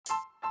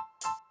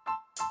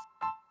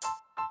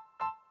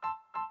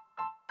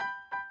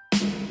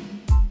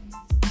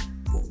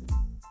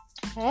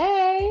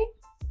Hey,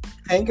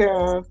 Hey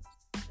girl,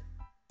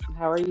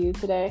 how are you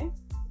today?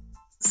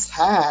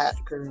 tired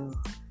girl, Ooh,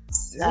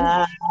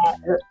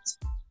 tired.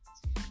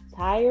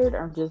 tired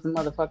or just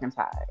motherfucking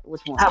tired?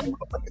 Which one? I'm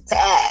motherfucking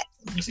tired.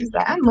 She's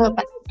like, I'm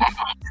motherfucking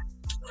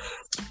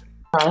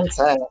I'm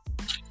tired.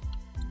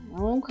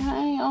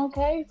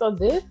 Okay. So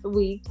this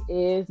week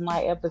is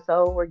my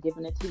episode. We're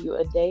giving it to you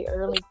a day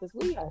early because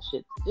we got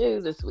shit to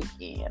do this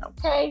weekend.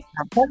 Okay.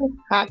 I'm fucking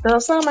hot girl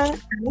summer.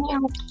 Yeah.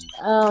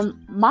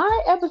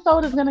 My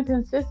episode is going to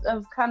consist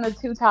of kind of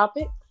two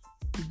topics,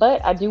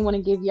 but I do want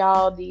to give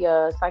y'all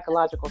the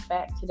psychological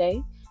fact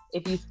today.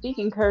 If you speak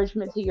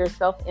encouragement to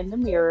yourself in the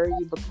mirror,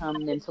 you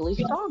become mentally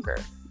stronger.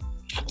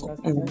 I don't know if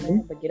you know Mhm.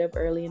 that, but get up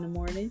early in the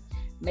morning.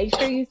 Make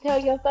sure you tell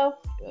yourself,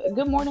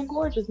 "Good morning,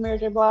 gorgeous, Mary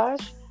J.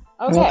 Blige."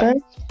 Okay.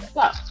 Okay,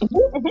 so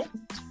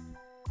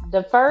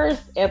the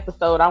first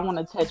episode I want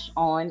to touch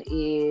on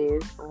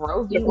is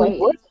Roe v. What?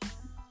 Wade.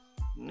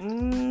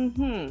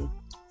 Mm-hmm.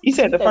 You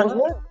said You the say first what?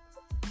 what?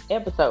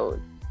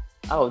 Episode.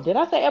 Oh, did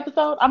I say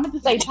episode? I meant to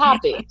say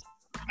topic.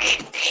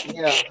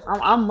 Yeah,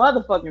 I'm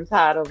motherfucking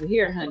tired over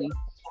here, honey.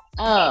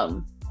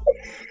 Um,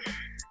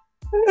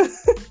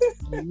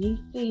 Let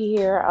me see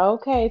here.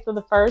 Okay, so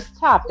the first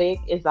topic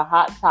is a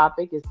hot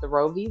topic. It's the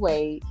Roe v.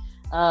 Wade.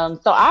 So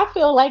I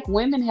feel like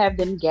women have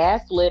been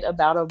gaslit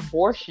about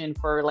abortion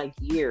for like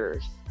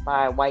years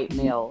by white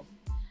males.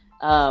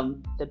 I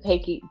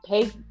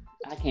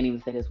can't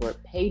even say this word,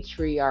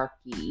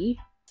 patriarchy.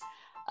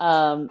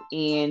 And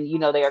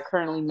they are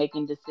currently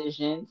making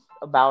decisions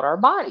about our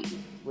bodies,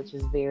 which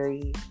is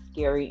very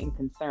scary and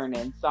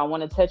concerning. So I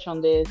want to touch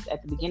on this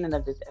at the beginning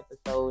of this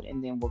episode,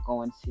 and then we'll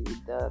go into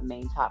the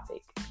main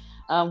topic.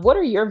 What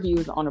are your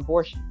views on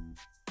abortion?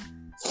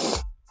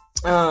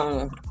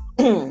 Um.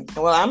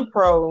 Well, I'm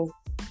pro.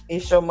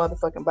 It's your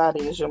motherfucking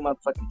body. It's your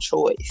motherfucking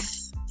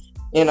choice.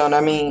 You know what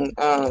I mean?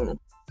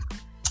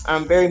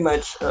 I'm very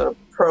much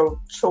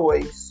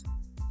pro-choice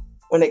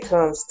when it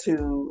comes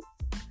to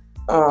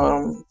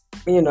um,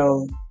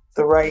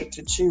 the right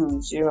to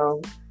choose.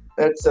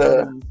 That's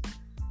Mm,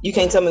 you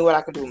can't tell me what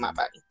I can do with my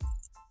body.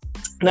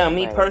 Now,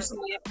 me right,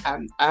 personally,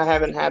 I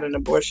haven't had an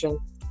abortion,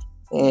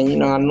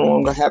 and I no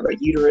longer have a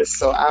uterus,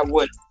 so I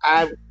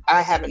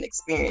haven't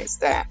experienced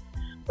that.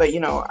 But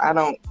I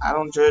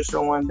don't judge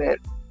the one that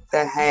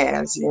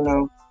has,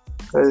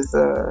 because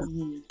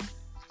hmm,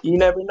 you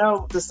never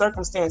know the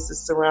circumstances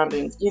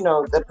surrounding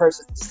that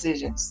person's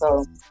decision.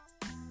 So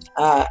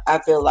I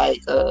feel like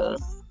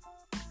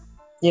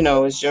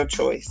it's your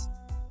choice.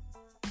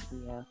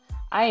 yeah.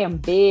 I am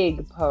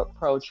big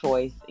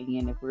pro-choice,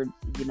 and if we're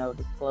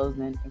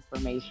disclosing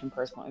information,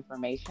 personal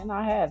information,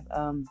 I have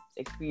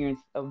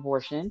experienced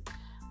abortion.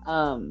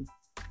 Um,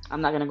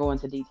 I'm not going to go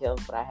into details,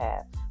 but I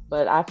have.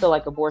 But I feel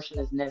like abortion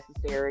is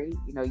necessary.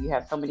 You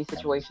have so many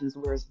situations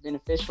where it's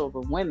beneficial to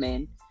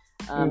women,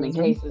 in Hmm.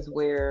 cases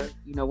where,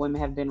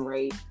 women have been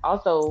raped.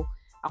 Also,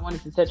 I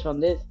wanted to touch on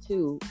this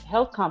too,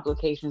 health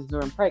complications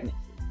during pregnancy.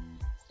 Yeah.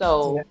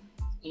 So,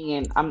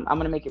 and I'm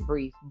going to make it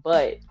brief,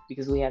 but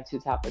because we have two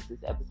topics this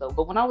episode.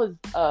 But when I was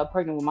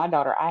pregnant with my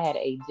daughter, I had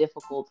a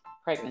difficult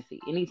pregnancy.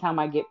 Anytime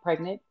I get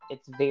pregnant,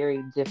 it's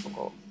very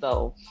difficult.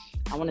 So,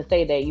 I want to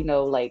say that,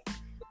 like,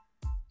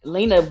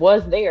 Lena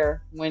was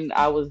there when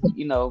I was,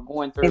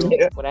 going through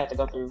Yeah. what I had to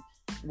go through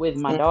with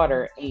my Mhm.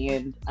 daughter,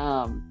 and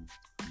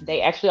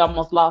they actually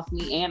almost lost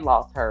me and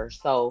lost her.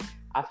 So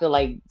I feel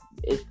like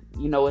it's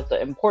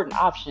an important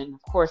option.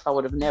 Of course, I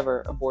would have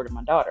never aborted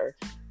my daughter,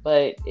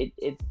 but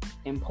it's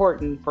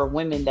important for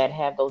women that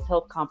have those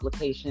health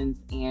complications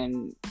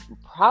and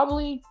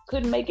probably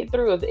couldn't make it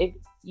through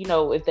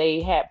if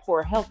they had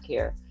poor health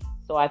care.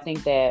 So I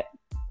think that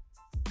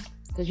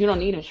because you don't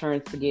need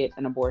insurance to get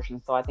an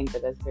abortion, so I think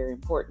that that's very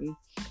important.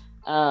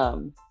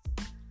 Um,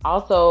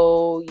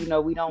 Also,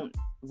 we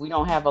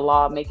don't have a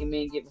law making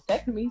men get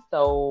vasectomy,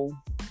 so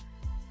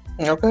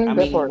Okay, I that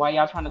mean, part. why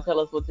y'all trying to tell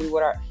us what to do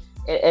with our?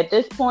 At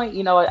this point,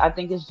 I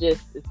think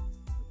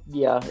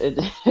yeah.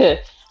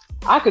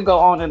 I could go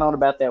on and on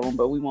about that one,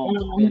 but we won't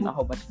spend a Mhm.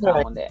 whole bunch of time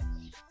Right. on that.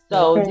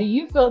 So, Okay. do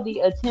you feel the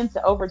attempt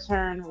to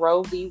overturn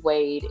Roe v.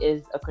 Wade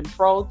is a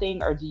control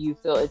thing, or do you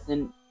feel it's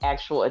an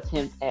actual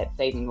attempt at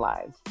saving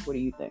lives? What do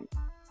you think?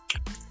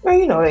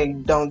 Well, they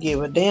don't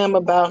give a damn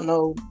about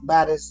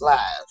nobody's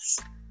lives.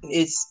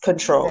 It's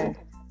control. Okay.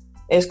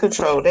 It's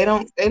control. They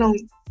don't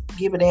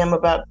give a damn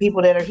about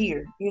people that are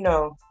here,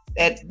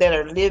 that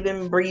are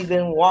living,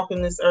 breathing,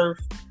 walking this earth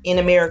in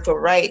America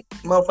right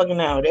motherfucking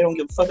now. They don't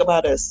give a fuck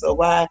about us. So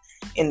why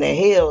in the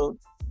hell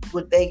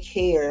would they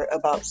care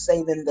about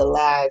saving the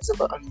lives of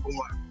an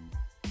unborn?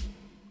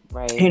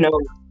 You Right. know,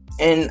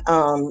 and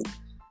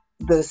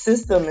the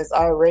system is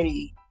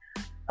already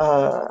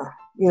uh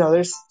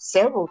there's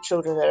several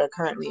children that are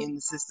currently in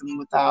the system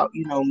without,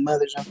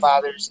 mothers and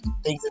fathers and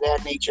things of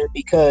that nature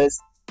because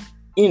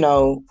you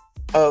know,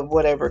 of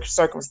whatever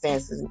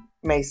circumstances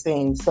may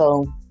seem.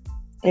 So,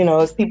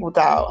 it's people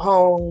without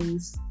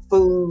homes,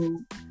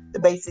 food, the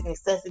basic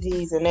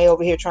necessities, and they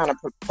over here trying to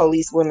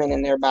police women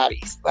in their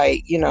bodies.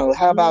 Like,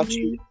 how about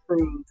you Hmm.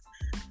 improve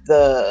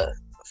the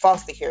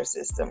foster care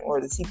system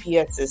or the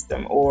CPS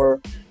system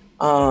or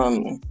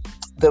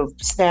the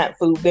SNAP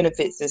food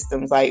benefit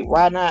systems. Like,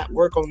 why not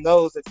work on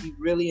those if you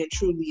really and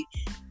truly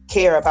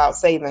care about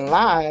saving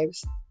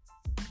lives?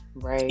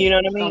 Right. You know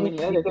what I There's so mean?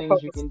 many other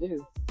things you can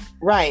do.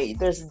 Right.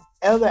 There's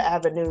other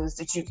avenues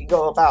that you can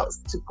go about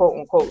to quote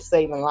unquote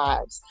saving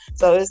lives.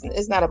 So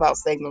it's not about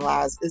saving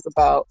lives. It's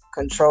about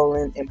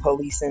controlling and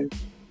policing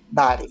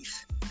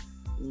bodies.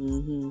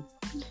 So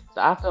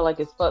I feel like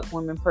it's fuck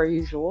women per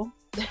usual.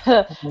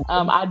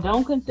 I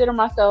don't consider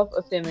myself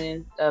a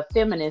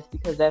feminist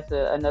because that's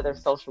another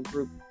social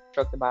group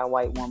constructed by a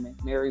white woman,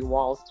 Mary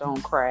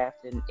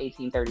Wollstonecraft in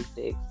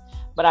 1836.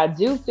 But I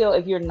do feel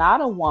if you're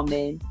not a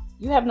woman,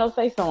 you have no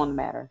say so on the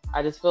matter.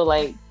 I just feel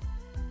like,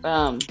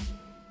 I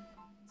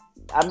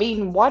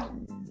mean, what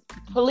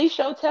police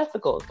show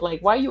testicles?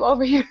 Like, why are you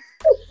over here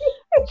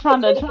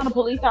trying to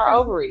police our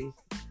ovaries?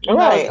 You know,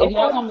 Right.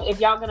 if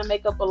y'all gonna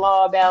make up a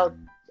law about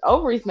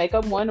ovaries, make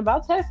up one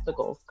about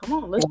testicles.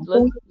 Come on, let's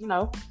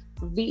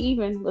be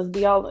even. Let's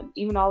be all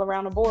even all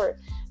around the board.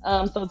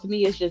 So to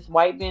me, it's just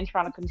white men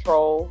trying to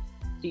control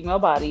female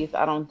bodies.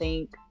 I don't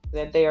think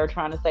that they are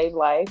trying to save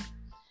lives.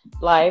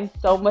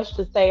 So much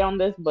to say on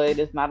this, but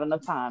it's not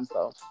enough time.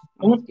 So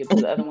I'm gonna skip to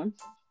the other one.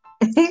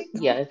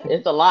 Yeah,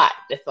 it's a lot.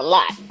 It's a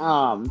lot.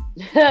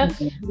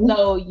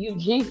 So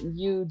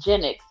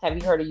eugenics. Have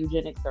you heard of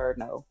eugenics or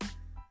no?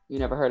 You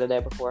never heard of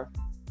that before?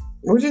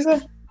 What'd you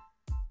say?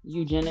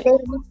 Eugenics.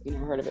 You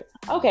never heard of it?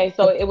 Okay,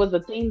 so it was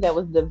a thing that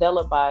was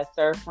developed by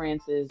Sir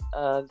Francis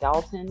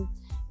Galton.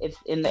 It's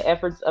in the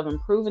efforts of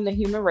improving the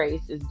human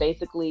race. Is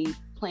basically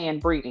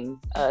planned breeding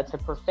to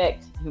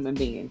perfect human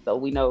beings. So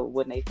we know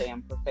when they say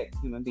perfect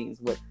human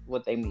beings,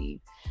 what they mean,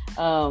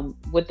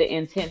 with the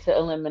intent to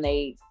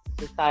eliminate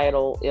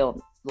societal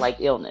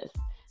illness.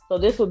 So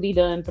this would be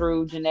done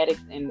through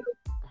genetics and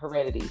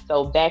heredity.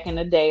 So back in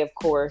the day, of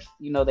course,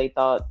 they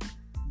thought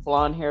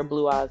blonde hair,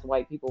 blue eyes,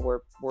 white people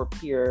were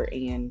pure,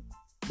 and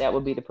that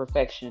would be the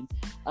perfection.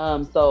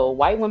 So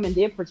white women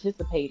did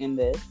participate in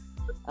this.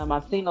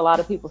 I've seen a lot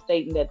of people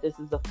stating that this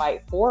is a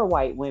fight for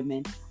white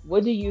women.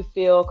 What do you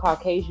feel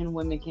Caucasian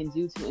women can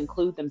do to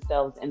include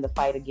themselves in the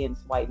fight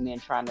against white men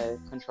trying to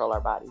control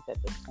our bodies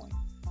at this point?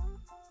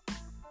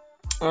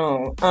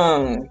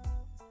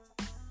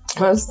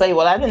 Let's say,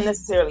 well, I didn't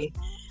necessarily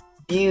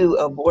view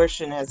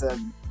abortion as a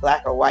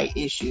black or white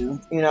issue.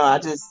 I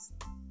just,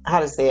 how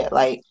to say it,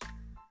 like,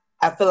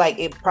 I feel like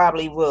it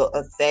probably will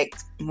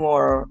affect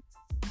more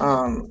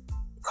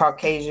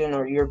Caucasian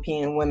or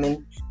European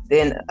women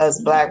than us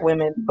black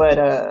women, but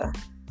I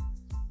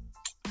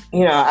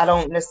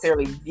don't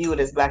necessarily view it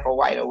as black or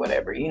white or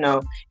whatever.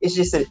 It's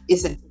just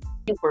it's a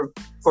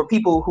for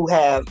people who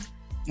have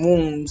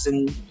wombs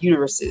and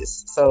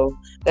uteruses. So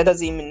that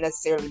doesn't even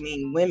necessarily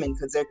mean women,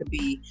 because there could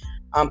be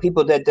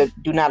people that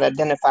do not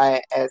identify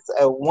as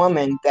a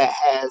woman that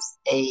has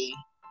a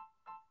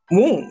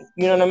womb.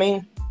 You know what I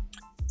mean?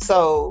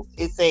 So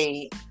it's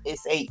a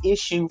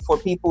issue for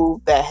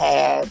people that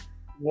have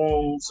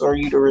wombs or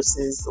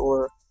uteruses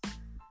or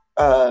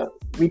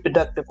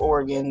reproductive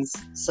organs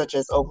such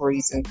as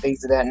ovaries and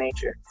things of that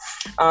nature.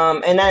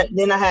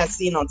 Then I had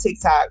seen on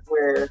TikTok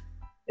where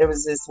there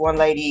was this one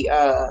lady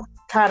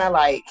kind of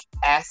like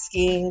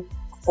asking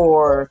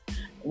for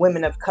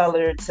women of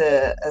color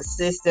to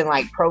assist in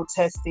like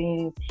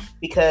protesting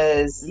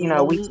because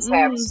we just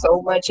have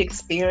so much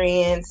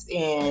experience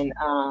and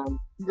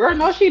girl,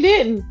 no, she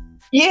didn't.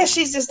 Yeah,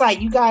 she's just like,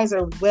 you guys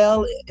are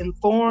well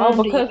informed.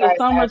 Oh, because of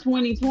summer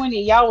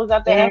 2020, y'all was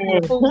out there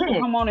asking the fools to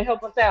come on and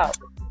help us out.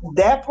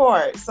 That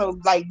part. So,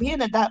 like,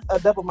 being a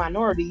double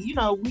minority,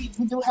 we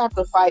do have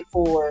to fight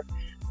for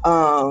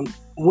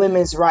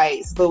women's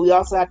rights, but we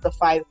also have to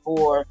fight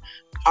for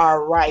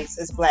our rights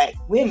as black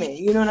women.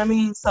 You know what I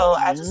mean? So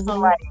I just feel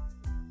like,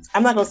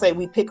 I'm not gonna say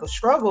we pick a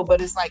struggle,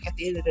 but it's like at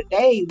the end of the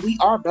day, we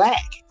are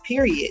black.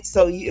 Period.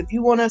 So if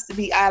you want us to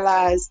be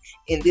allies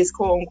in this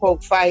quote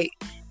unquote fight,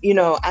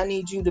 I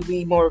need you to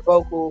be more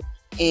vocal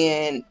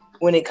in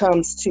when it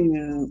comes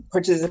to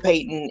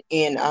participating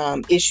in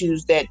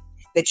issues that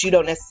you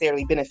don't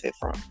necessarily benefit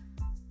from.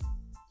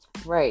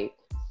 Right.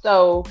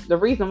 So the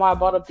reason why I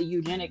brought up the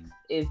eugenics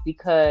is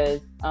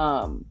because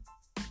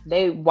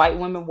white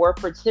women were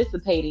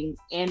participating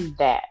in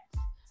that,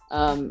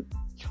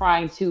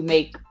 trying to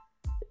make,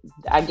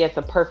 I guess,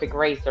 a perfect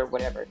race or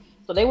whatever.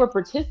 So they were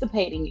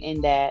participating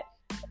in that,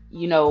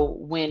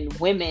 when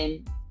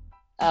women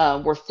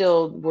were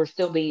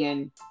still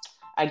being,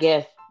 I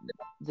guess,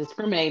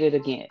 discriminated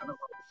against.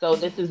 So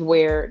this is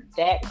where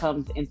that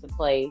comes into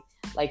play.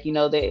 Like,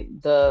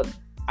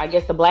 I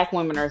guess the black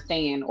women are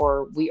saying,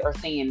 or we are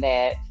saying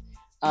that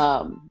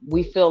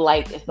we feel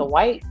like it's a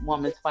white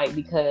woman's fight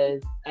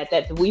because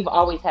we've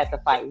always had to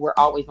fight. We're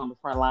always on the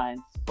front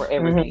lines for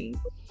everything.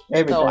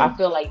 So I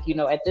feel like,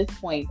 at this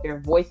point, their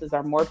voices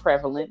are more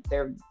prevalent.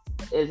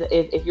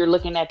 If you're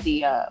looking at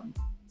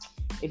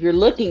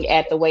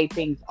the way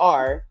things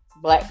are,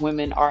 black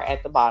women are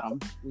at the bottom.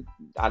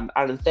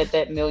 I've said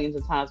that millions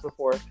of times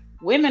before.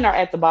 Women are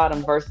at the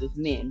bottom versus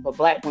men, but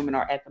black women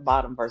are at the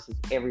bottom versus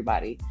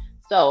everybody.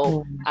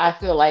 So I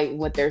feel like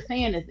what they're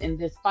saying is in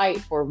this fight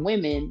for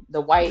women,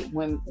 the white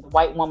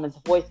woman's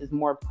voice is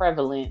more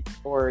prevalent,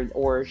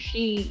 or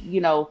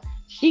she,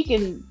 she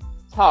can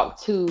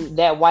talk to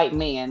that white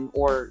man,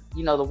 or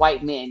the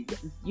white men,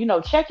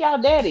 check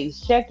y'all daddies,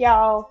 check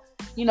y'all,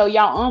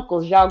 y'all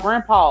uncles, y'all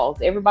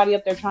grandpas, everybody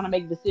up there trying to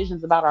make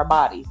decisions about our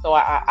bodies. So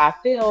I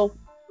feel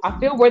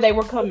where they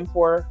were coming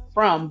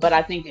from, but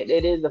I think it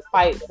is a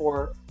fight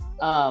for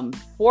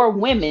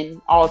women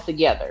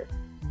altogether.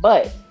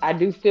 But I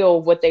do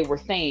feel what they were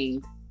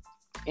saying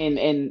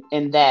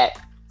in that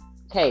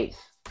case.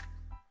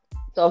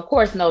 So of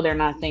course, no, they're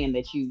not saying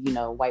that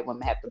white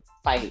women have to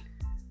fight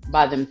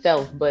by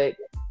themselves, but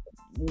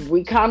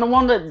we kind of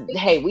want to.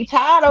 Hey, we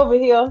tired over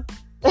here.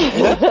 we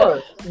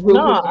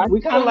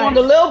kind of want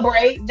a little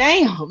break.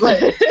 Damn.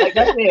 Like I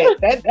said,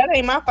 that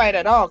ain't my fight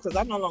at all, because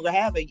I no longer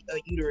have a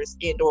uterus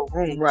indoor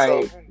room.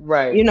 Right. So,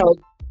 right.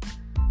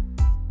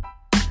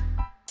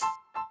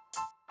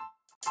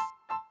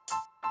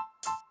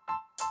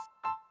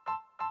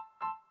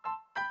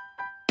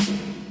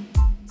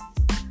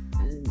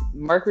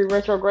 Mercury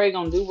retrograde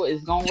gonna do what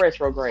it's gonna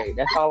retrograde.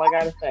 That's all I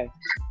gotta say.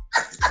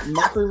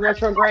 Mercury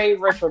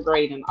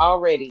retrograding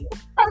already.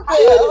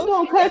 You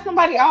gonna cut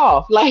somebody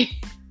off? Like,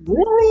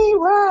 really?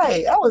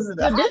 Right? I was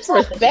the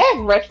disrespect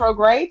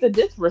retrograde. The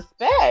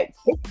disrespect.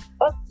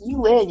 Fuck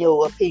you and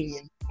your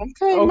opinion.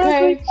 Okay.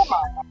 Mercury, come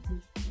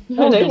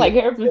on. They like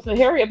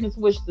hurry up and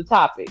switch the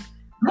topic.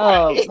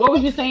 What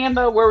was you saying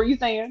though? What were you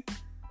saying?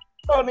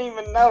 Don't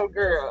even know,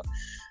 girl.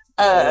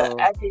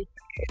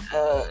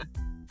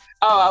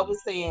 I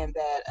was saying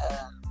that,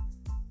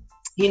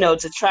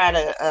 to try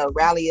to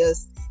rally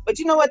us. But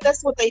you know what?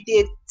 That's what they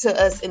did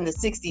to us in the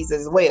 60s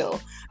as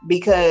well.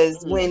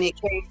 Because when it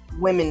came to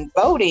women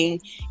voting,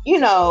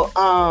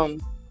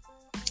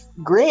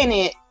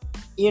 granted,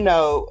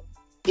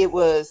 it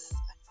was,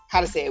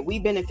 how to say it, we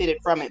benefited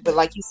from it. But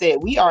like you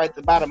said, we are at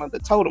the bottom of the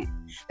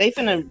totem. They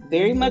finna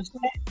very much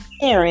let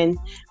Karen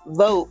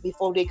vote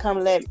before they come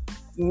let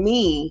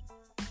me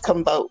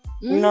come vote.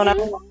 You know what I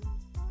mean?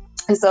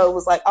 And so it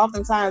was like,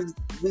 oftentimes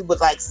we would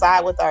like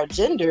side with our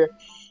gender,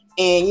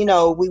 and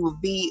we would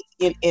be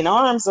in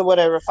arms or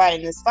whatever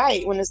fighting this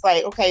fight, when it's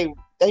like, okay,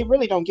 they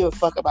really don't give a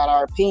fuck about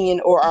our opinion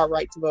or our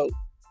right to vote.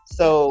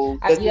 So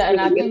I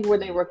think where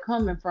they were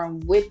coming from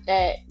with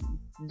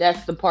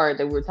that's the part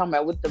that we were talking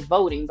about with the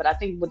voting. But I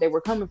think what they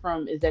were coming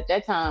from is at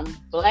that time,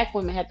 Black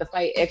women had to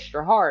fight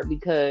extra hard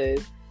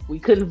because we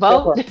couldn't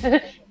vote.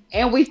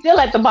 And we still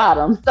at the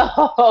bottom.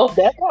 So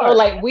that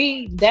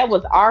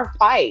was our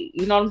fight.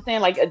 You know what I'm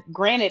saying? Like,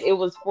 granted, it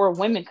was for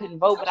women couldn't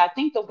vote, but I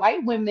think the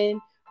white women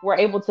were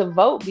able to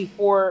vote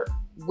before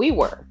we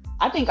were.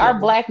 I think our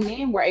Black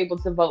men were able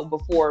to vote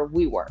before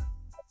we were.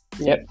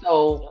 Yep.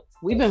 So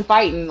we've been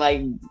fighting,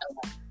 like,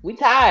 we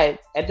tied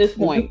at this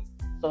point.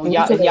 So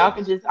y'all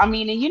could just,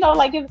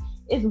 if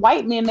it's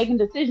white men making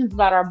decisions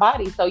about our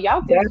bodies, so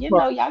y'all can,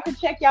 y'all can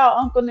check y'all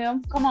uncle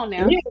them. Come on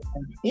now.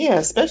 Yeah,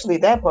 especially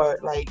that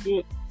part. Like,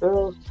 you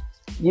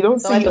don't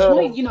so see. At the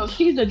point,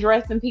 she's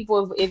addressing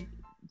people if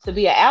to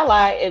be an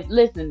ally.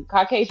 Listen,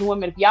 Caucasian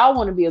women, if y'all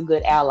want to be a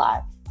good ally,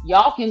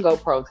 y'all can go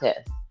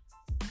protest.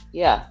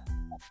 Yeah,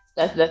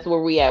 that's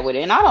where we at with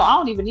it. And I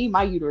don't even need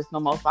my uterus no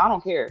more, so I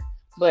don't care.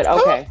 But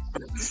okay.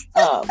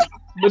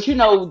 But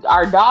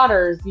our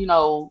daughters,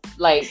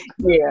 like,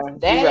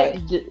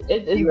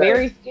 it's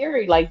very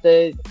scary. Like,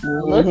 the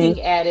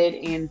looking at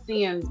it and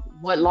seeing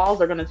what laws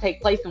are going to take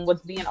place and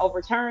what's being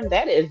overturned.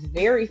 That is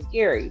very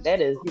scary.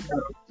 That is for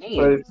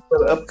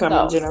the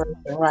upcoming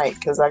generation, right?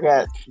 Because I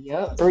got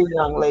 3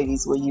 young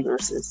ladies with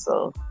uteruses,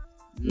 so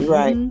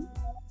right.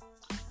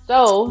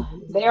 So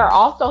they are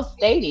also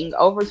stating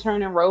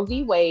overturning Roe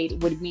v.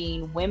 Wade would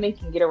mean women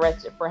can get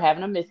arrested for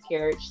having a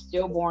miscarriage,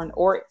 stillborn,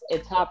 or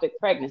ectopic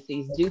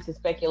pregnancies due to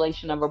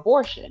speculation of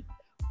abortion.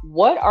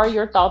 What are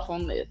your thoughts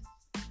on this?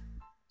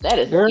 That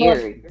is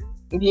scary.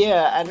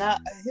 Yeah, and I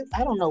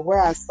don't know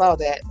where I saw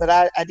that, but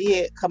I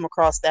did come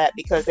across that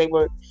because they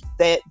were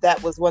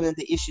that was one of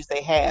the issues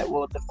they had.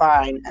 Will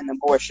define an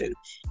abortion,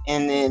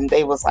 and then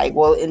they was like,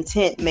 well,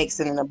 intent makes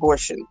it an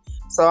abortion.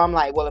 So I'm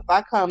like, well, if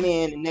I come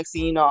in and next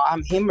thing you know,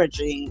 I'm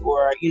hemorrhaging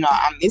or,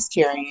 I'm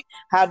miscarrying,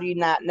 how do you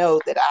not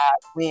know that I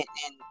went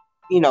and,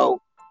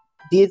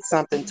 did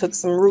something, took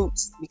some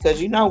roots?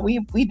 Because,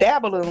 we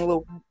dabble in a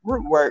little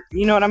root work.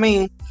 You know what I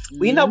mean?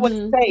 We know what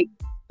to take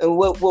and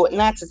what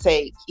not to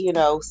take,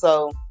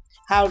 So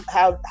how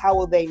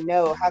will they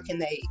know? How can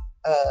they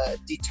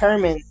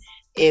determine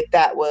if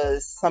that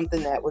was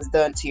something that was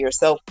done to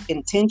yourself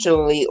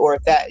intentionally, or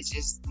if that is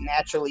just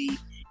naturally,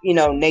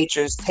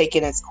 nature's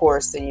taking its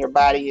course and your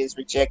body is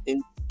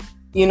rejecting,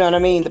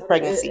 the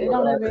pregnancy. It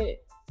don't have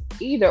it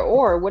either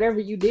or. Whatever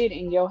you did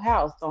in your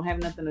house don't have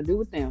nothing to do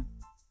with them.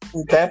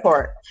 That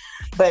part.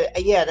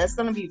 But yeah, that's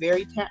going to be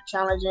very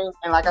challenging.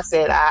 And like I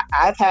said,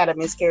 I've had a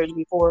miscarriage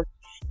before,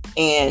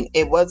 and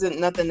it wasn't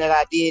nothing that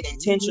I did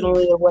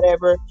intentionally or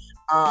whatever.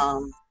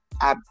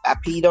 I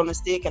peed on a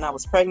stick and I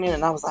was pregnant,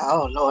 and I was like,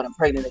 oh Lord, I'm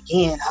pregnant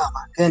again. Oh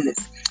my goodness.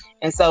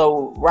 And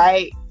so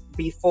right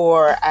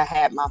before I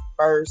had my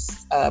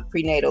first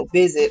prenatal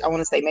visit. I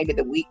want to say maybe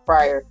the week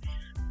prior.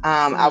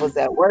 I was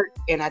at work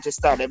and I just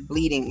started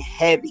bleeding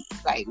heavy,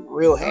 like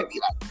real heavy,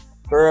 like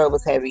girl, it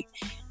was heavy.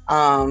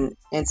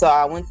 And so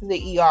I went to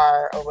the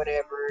ER or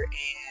whatever,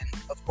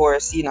 and of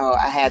course, you know,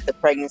 I had the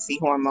pregnancy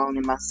hormone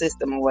in my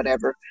system or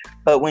whatever.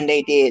 But when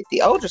they did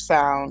the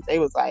ultrasound, they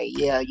was like,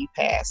 yeah, you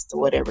passed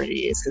or whatever it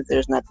is, because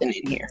there's nothing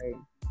in here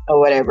or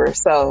whatever.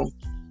 So,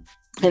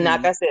 and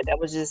like I said, that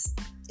was just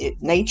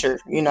nature,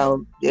 you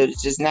know, it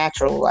was just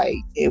natural. Like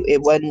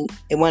it wasn't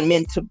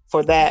meant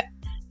for that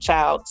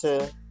child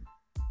to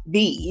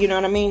be, you know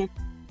what I mean?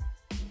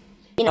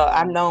 You know,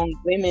 I've known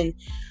women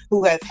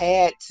who have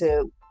had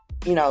to,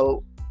 you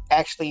know,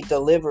 actually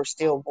deliver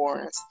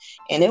stillborns,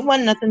 and it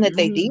wasn't nothing that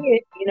they did,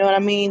 you know what I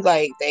mean?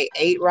 Like they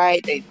ate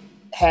right, they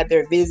had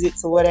their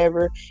visits or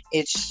whatever.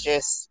 It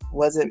just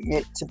wasn't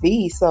meant to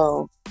be.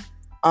 So,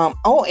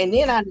 and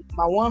then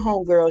my one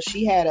homegirl,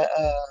 she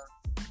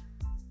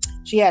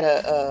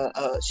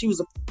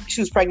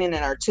was pregnant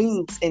in her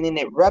tubes, and then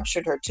it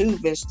ruptured her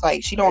tube, and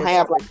like she don't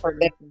have like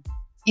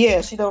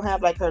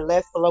her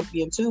left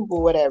fallopian tube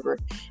or whatever.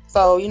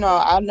 So, you know,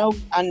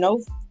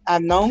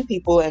 I've known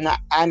people, and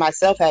I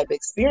myself have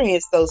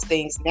experienced those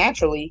things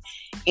naturally,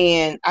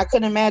 and I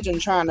couldn't imagine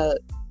trying to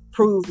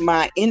prove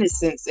my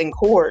innocence in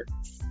court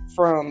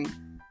from,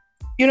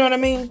 you know what I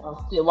mean?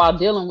 While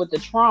dealing with the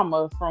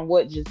trauma from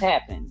what just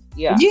happened.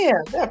 Yeah,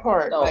 that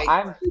part. So like,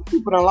 I've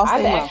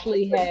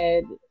actually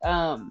had,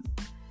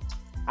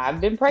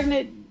 I've been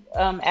pregnant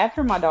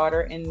after my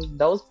daughter, and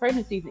those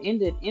pregnancies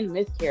ended in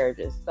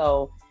miscarriages.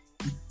 So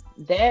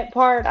that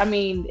part, I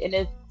mean, and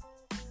it's,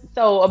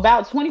 so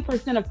about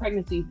 20% of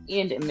pregnancies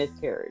end in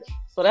miscarriage.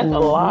 So that's a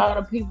lot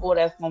of people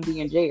that's going to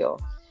be in jail.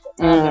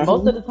 And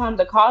most of the time,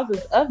 the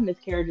causes of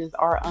miscarriages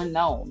are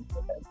unknown.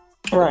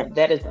 Right.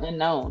 That is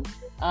unknown.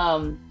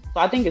 So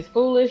I think it's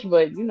foolish,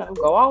 but, you know,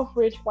 go off,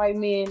 rich white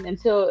men,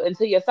 until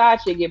your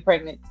side chick get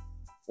pregnant,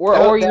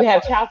 or you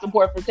have child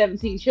support for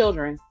 17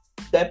 children.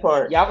 That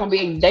part. They're gonna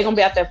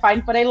be out there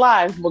fighting for their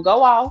lives. But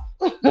go off.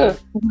 Okay,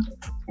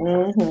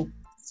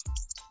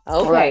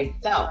 right.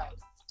 So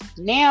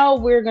now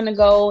we're going to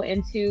go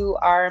into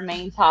our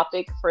main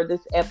topic for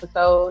this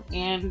episode.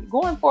 And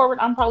going forward,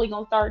 I'm probably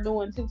going to start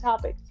doing 2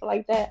 topics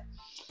like that.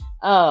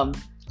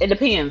 It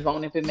depends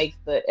on if it makes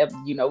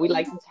you know, we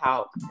like to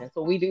talk. That's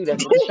what we do.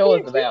 That's what the show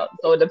is about.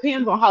 So it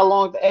depends on how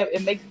long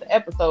it makes the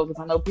episode,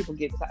 because I know people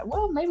get tired.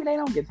 Well, maybe they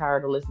don't get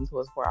tired of listening to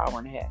us for an hour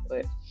and a half.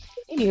 But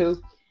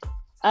anywho,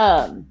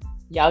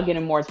 y'all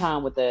getting more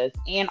time with us.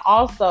 And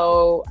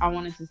also, I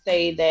wanted to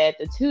say that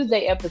the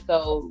Tuesday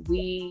episode,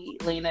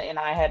 Lena and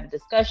I had a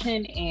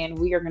discussion, and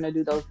we are going to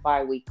do those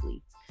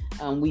bi-weekly.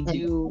 We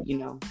do, you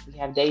know, we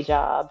have day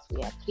jobs,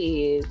 we have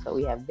kids, so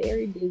we have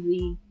very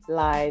busy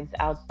lives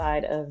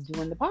outside of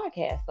doing the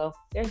podcast. So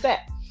there's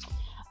that.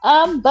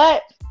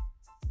 But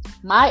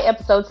my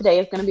episode today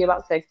is going to be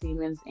about sex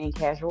demons and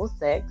casual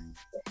sex.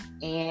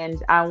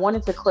 And I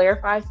wanted to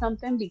clarify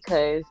something,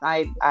 because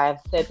I've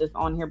said this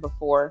on here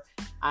before.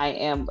 I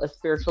am a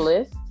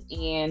spiritualist,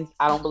 and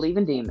I don't believe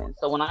in demons.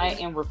 So when I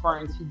am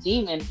referring to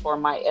demon for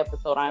my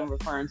episode, I'm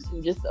referring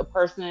to just a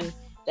person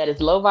that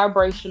is low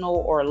vibrational,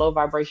 or a low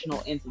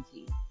vibrational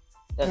entity.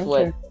 That's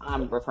what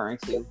I'm referring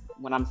to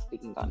when I'm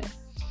speaking on it.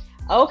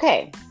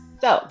 Okay.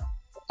 So,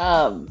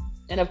 and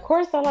of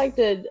course I like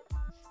to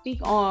speak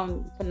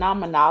on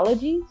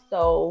phenomenology.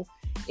 So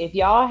if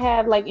y'all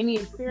have like any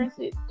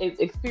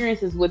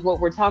experiences with what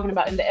we're talking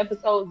about in the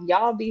episodes,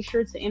 y'all be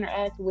sure to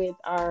interact with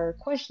our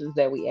questions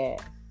that we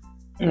ask.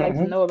 I'd like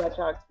to know about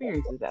y'all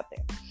experiences out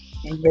there.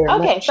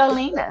 Okay, so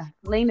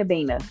Lena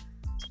Bina,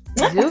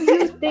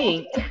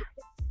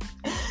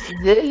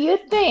 do you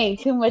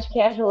think too much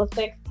casual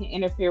sex can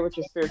interfere with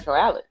your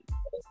spirituality?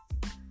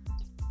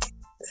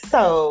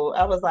 So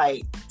I was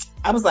like,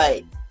 I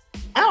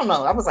don't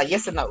know. I was like,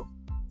 yes or no.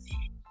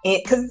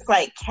 Because it's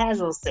like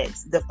casual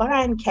sex.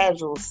 Define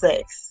casual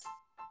sex.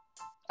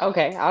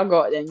 Okay, I'll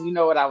go. And you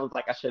know what? I was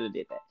like, I should have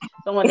did that.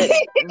 So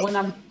when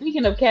I'm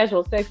speaking of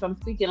casual sex, I'm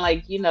speaking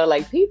like, you know,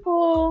 like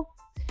people.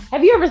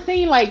 Have you ever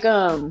seen like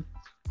Kevin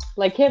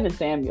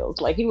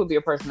Samuels? Like, he would be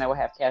a person that would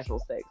have casual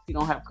sex. He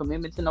don't have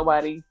commitment to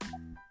nobody.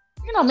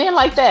 You know, men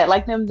like that,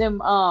 like them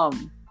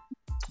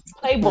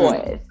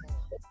playboys.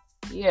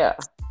 Yeah.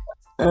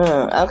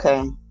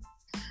 Okay.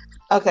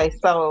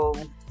 So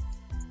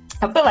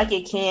I feel like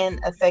it can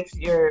affect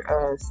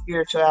your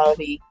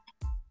spirituality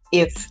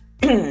if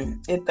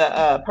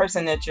the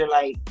person that you're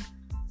like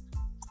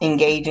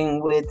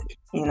engaging with,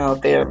 you know,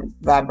 if they're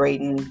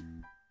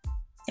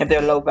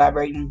low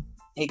vibrating,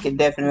 it can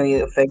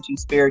definitely affect you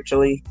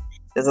spiritually.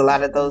 There's a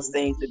lot of those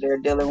things that they're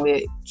dealing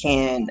with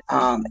can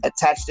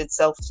attach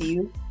itself to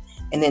you,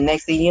 and then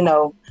next thing you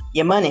know,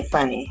 your money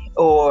funny,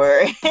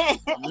 or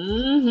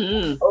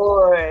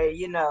or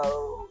you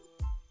know,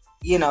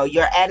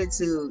 your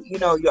attitude, you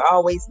know, you're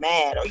always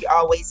mad, or you're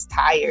always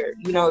tired,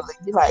 you know,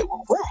 you're like,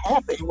 well, what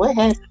happened?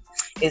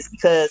 It's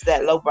because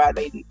that low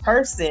vibrating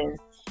person,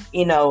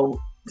 you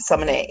know,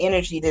 some of that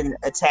energy didn't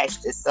attach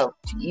itself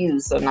to you,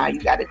 so now you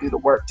got to do the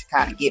work to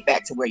kind of get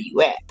back to where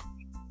you at.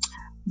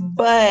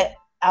 But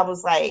I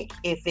was like,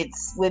 if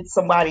it's with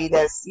somebody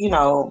that's,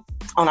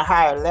 on a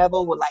higher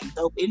level with like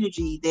dope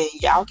energy, then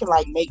y'all can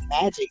like make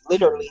magic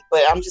literally.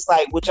 But I'm just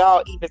like, would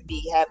y'all even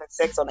be having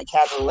sex on a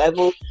casual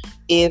level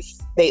if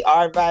they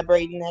are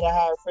vibrating at a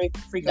higher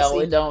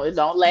frequency? No, it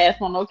don't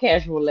last on no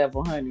casual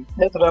level, honey.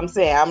 That's what I'm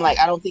saying. I'm like,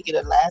 I don't think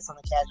it'll last on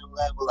a casual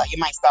level. Like, it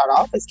might start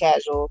off as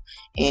casual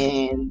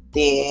and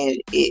then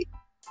it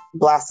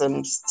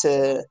blossoms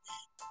to,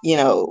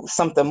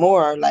 something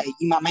more. Like,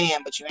 you my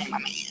man, but you ain't my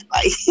man.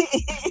 Like,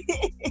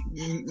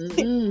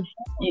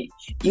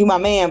 you my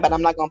man, but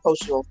I'm not gonna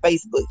post you on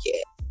Facebook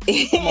yet.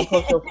 I'm gonna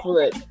post your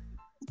foot.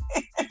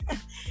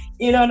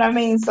 You know what I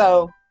mean?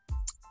 So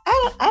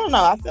I don't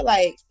know. I feel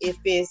like if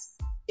it's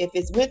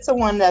with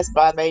someone that's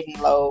vibrating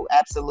low,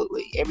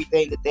 absolutely,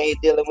 everything that they're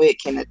dealing with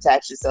can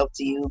attach itself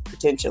to you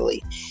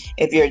potentially.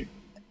 If you're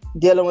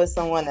dealing with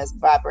someone that's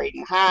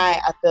vibrating high,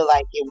 I feel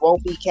like it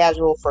won't be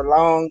casual for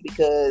long,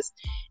 because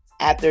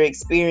after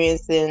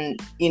experiencing,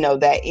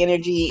 that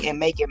energy and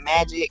making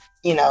magic,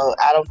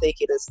 I don't think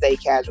it'll stay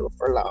casual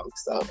for long.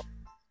 So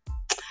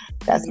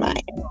that's my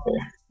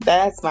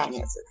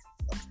answer.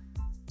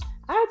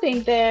 I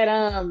think that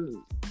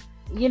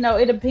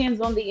it depends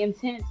on the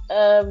intent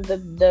of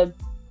the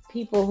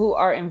people who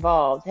are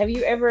involved. Have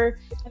you ever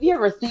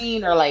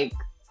seen or like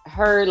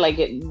heard, like,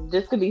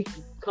 this could be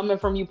coming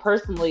from you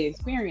personally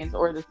experienced,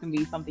 or this can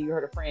be something you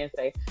heard a friend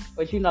say,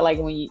 but like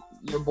when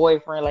your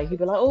boyfriend, like, he'd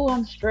be like, oh,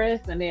 I'm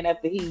stressed, and then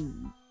after he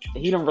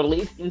done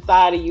released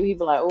inside of you, he'd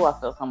be like, oh, I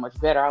feel so much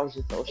better, I was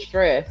just so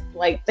stressed.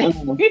 Like,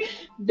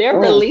 they're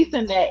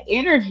releasing that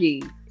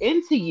energy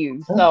into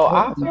you. So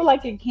I feel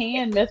like it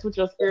can mess with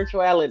your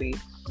spirituality.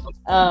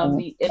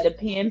 It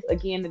depends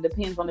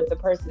on if the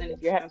person,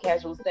 if you're having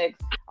casual sex,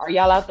 are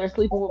y'all out there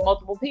sleeping with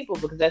multiple people,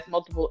 because that's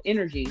multiple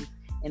energies,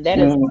 and that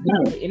is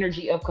the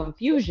energy of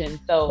confusion.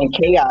 So and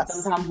chaos.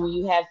 Sometimes when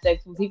you have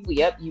sex with people,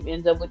 you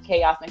end up with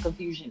chaos and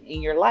confusion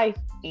in your life,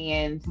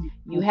 and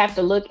you have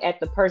to look at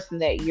the person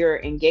that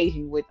you're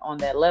engaging with on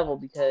that level,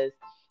 because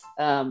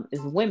as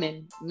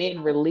women,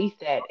 men release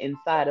that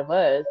inside of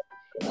us,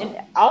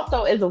 and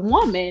also as a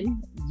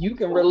woman, you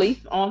can release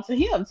onto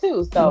him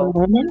too. So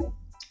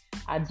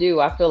I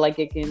feel like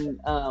it can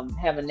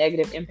have a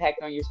negative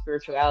impact on your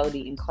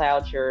spirituality and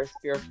cloud your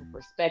spiritual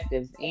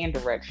perspectives and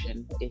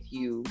direction if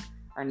you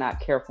are not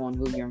careful in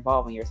who you're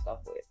involving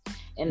yourself with.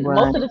 And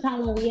most of the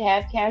time when we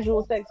have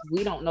casual sex,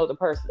 we don't know the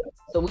person.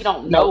 So we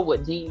don't know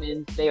what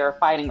demons they are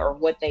fighting or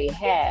what they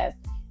have.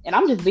 And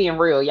I'm just being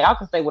real. Y'all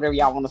can say whatever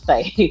y'all want to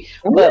say.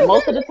 But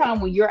most of the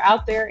time when you're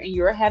out there and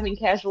you're having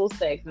casual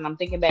sex, and I'm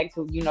thinking back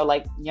to,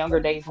 like younger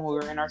days when we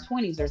were in our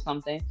 20s or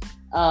something,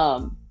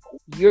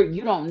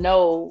 you don't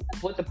know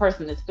what the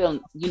person is feeling,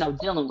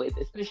 dealing with,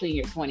 especially in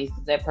your 20s,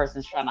 because that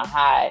person's trying to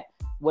hide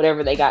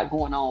whatever they got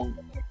going on,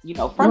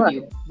 from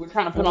you. We're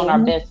trying to put on our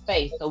best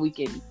face so we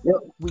can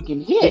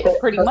hit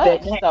pretty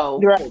much. So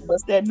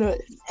what's that nut?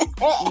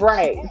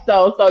 Right.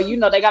 So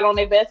they got on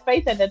their best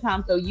face at that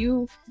time. So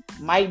you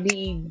might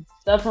be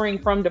suffering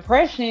from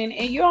depression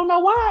and you don't know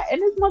why. And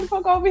this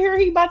motherfucker over here,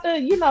 he about to,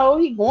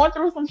 he going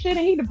through some shit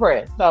and he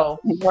depressed. So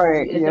it's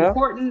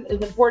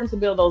important to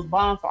build those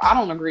bonds. So I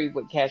don't agree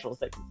with casual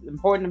sex. It's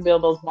important to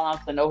build those bonds,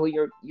 to know who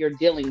you're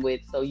dealing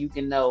with, so you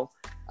can know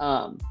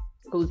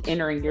who's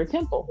entering your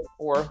temple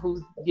or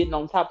who's getting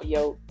on top of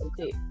your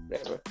stick,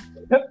 whatever.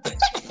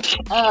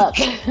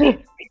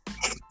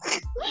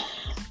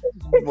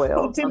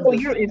 Well, temple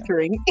you're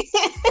entering.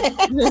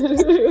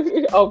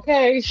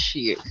 Okay,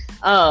 shit.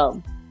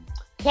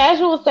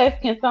 Casual sex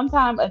can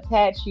sometimes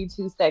attach you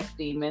to sex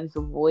demons.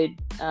 What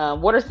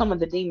are some of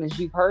the demons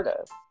you've heard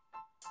of?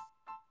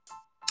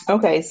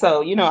 Okay,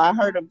 so I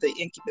heard of the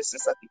incubus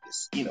and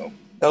succubus.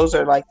 Those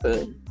are like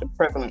the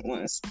prevalent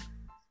ones.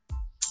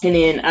 And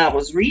then I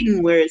was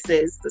reading where it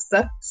says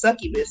the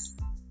succubus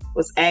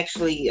was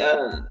actually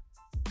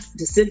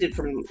descended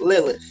from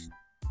Lilith,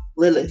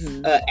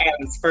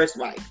 Adam's first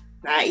wife,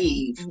 not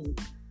Eve.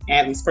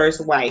 Adam's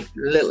first wife,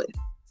 Lilith.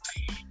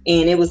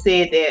 And it was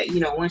said that,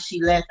 once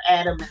she left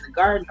Adam in the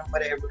garden or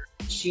whatever,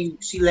 she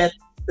left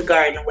the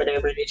garden or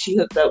whatever, and then she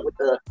hooked up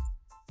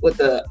with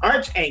the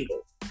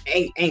archangel.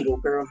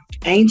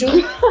 Angel.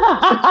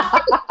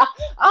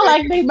 I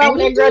like to think about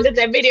when that girl did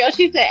that video.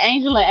 She said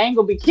Angel and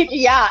Angle be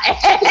kicking y'all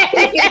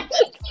ass.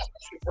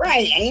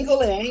 Right, Angel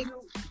and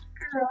Angel.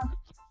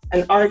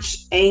 An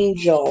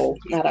archangel,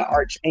 not an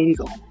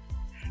archangel.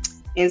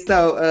 And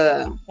so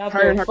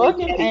her and her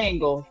fucking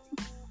Angle.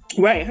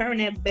 Right, her and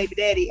that baby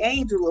daddy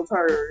Angel of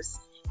hers,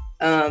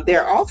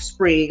 their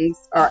offsprings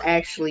are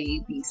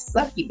actually the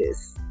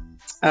succubus.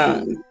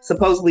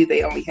 Supposedly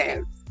they only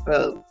have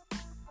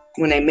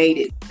when they made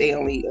it, they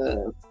only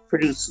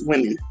produce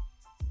women,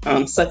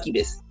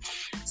 succubus.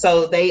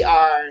 So they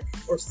are,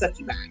 or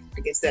succubi. I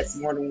guess that's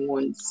more than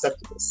one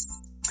succubus.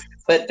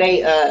 But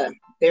they're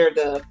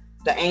the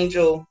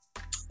angel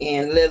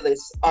and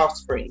Lilith's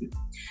offspring.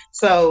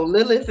 So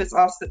Lilith is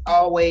also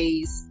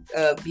always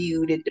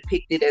viewed and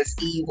depicted as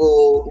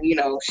evil.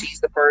 She's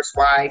the first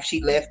wife.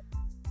 She left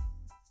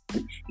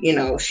You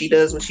know, she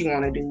does what she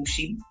want to do.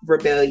 She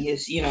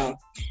rebellious, you know,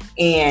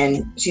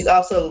 and she's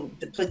also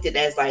depicted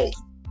as like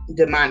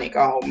demonic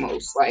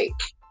almost. Like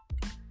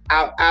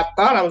I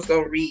thought I was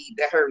gonna read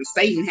that her and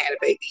Satan had a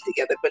baby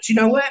together, but you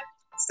know what?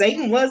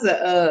 Satan was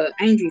a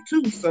angel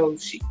too, so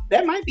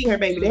that might be her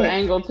baby dad. An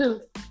angel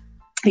too.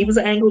 He was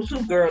an angel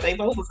too, girl. They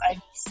both was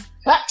angels.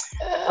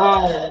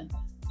 So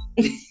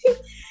he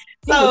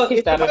was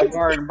kicked out of the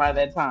garden by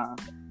that time.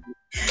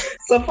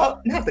 So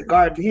not the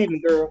garden,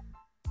 heaven, girl.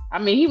 I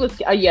mean, he was.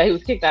 Yeah, he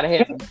was kicked out of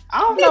heaven. I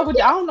don't know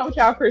what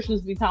y'all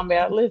Christians be talking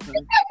about. Listen,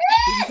 he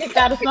was kicked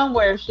out of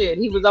somewhere. Shit,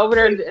 he was over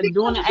there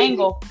doing the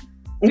angle.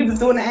 He was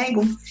doing the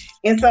angle,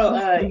 and so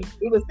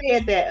it was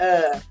said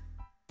that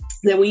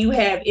when you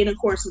have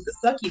intercourse with the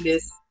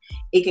succubus,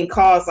 it can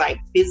cause like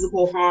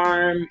physical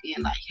harm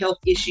and like health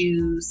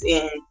issues.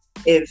 And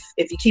if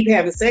you keep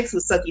having sex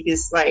with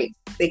succubus, like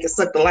they can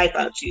suck the life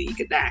out of you, you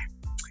could die.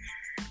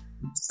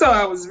 So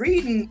I was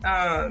reading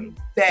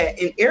that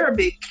in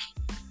Arabic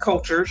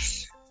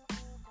cultures,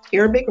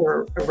 Arabic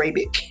or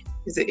Arabic?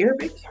 Is it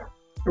Arabic?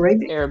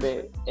 Arabic?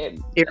 Arabic.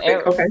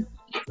 Okay.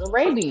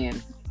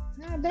 Arabian.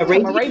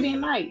 Arabian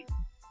Night.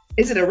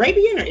 Is it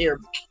Arabian or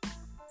Arabic?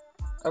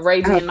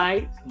 Arabian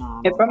Night.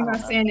 No, if I'm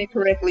not saying it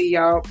correctly,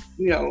 y'all,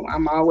 you know,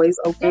 I'm always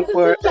open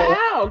for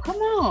come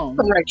on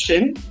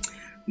correction.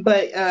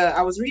 But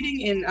I was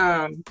reading in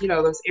you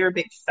know, those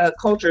Arabic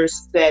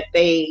cultures that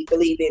they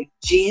believe in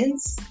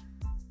jinns,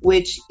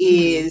 which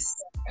is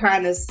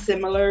kind of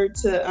similar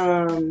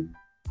to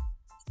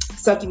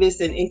succubus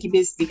and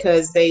incubus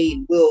because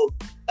they will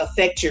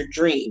affect your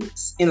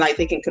dreams and like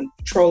they can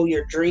control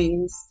your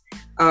dreams,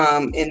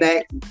 and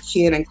that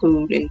can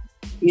include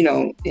you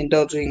know,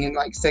 indulging in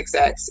like sex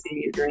acts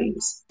in your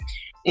dreams.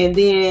 And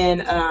then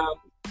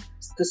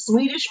the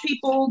Swedish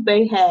people,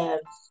 they have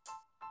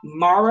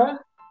Mara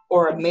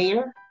or a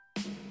mare,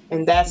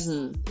 and that's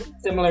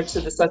similar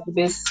to the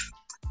succubus.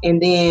 And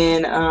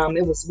then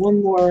it was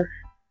one more.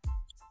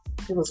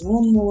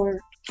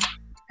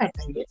 I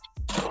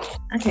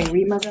can't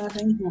read my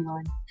goddamn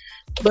handwriting.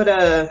 But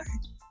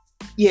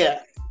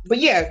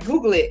yeah,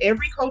 Google it.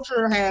 Every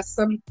culture has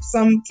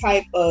some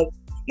type of,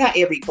 not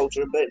every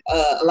culture, but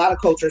a lot of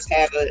cultures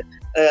have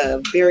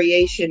a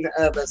variation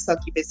of a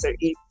succubus or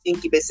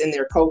incubus in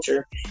their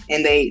culture,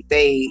 and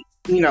they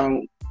you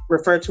know,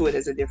 refer to it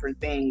as a different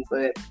thing.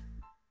 But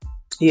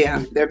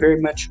yeah, they're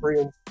very much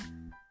real.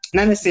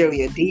 Not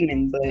necessarily a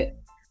demon, but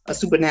a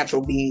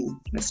supernatural being.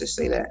 Let's just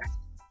say that.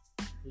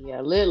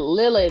 Yeah,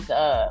 Lilith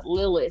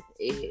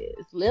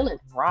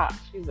rock.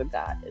 She's a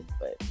goddess,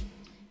 but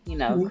you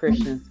know,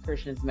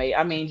 Christians may.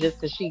 I mean, just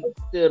because she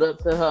stood up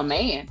to her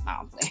man. No,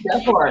 I'm saying.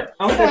 That part.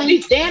 Okay.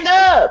 She stand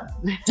up.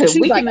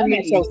 Weakening like, the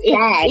knees.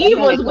 Eve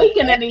was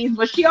weakening the knees,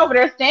 but she over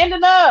there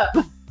standing up.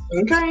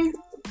 Okay.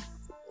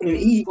 And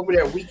Eve over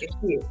there weak as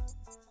shit.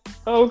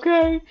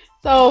 Okay.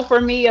 So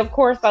for me, of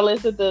course, I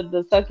listed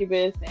the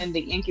succubus and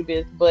the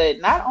incubus, but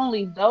not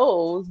only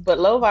those, but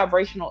low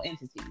vibrational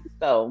entities.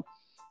 So,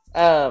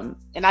 and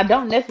I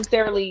don't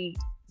necessarily,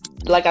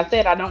 like I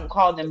said, I don't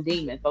call them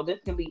demons. So this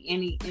can be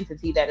any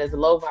entity that is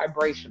low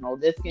vibrational.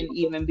 This can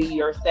even be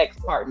your sex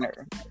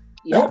partner.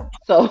 Yeah.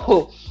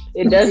 So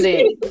it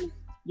doesn't,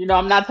 you know,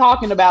 I'm not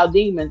talking about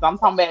demons. I'm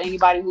talking about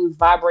anybody who's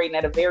vibrating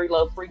at a very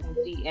low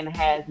frequency and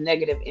has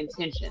negative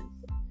intentions.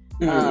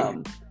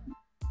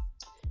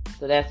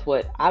 So that's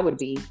what I would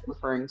be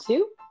referring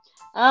to.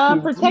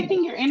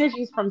 Protecting your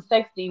energies from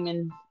sex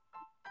demons.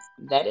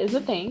 That is a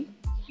thing.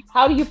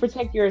 How do you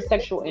protect your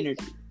sexual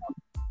energy?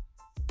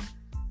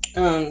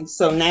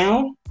 So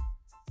now,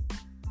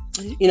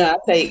 you know, I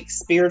take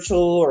spiritual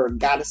or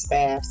goddess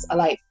baths. I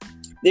like,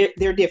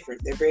 they're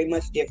different. They're very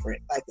much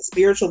different. Like the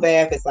spiritual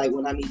bath is like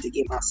when I need to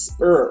get my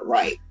spirit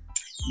right.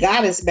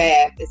 Goddess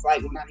bath is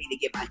like when I need to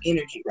get my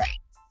energy right.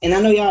 And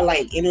I know y'all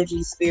like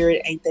energy,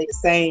 spirit, ain't they the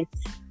same?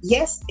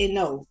 Yes and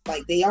no.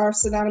 Like they are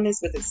synonymous,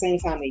 but at the same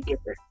time they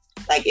different.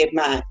 Like if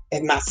my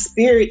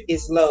spirit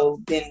is low,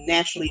 then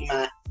naturally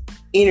my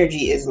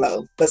energy is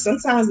low. But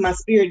sometimes my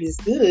spirit is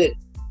good,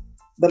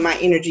 but my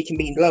energy can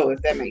be low,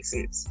 if that makes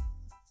sense.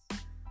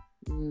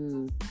 Like,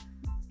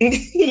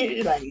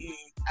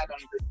 I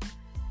don't agree.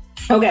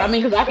 Okay. I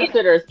mean, because I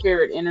consider a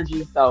spirit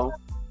energy, so.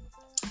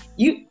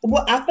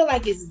 Well, I feel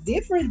like it's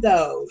different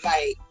though.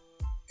 Like,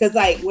 because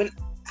like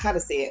how to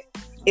say it?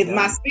 If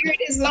my spirit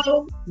is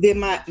low, then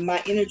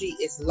my energy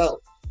is low.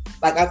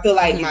 Like I feel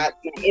like my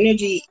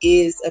energy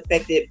is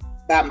affected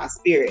by my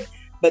spirit.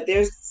 But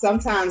there's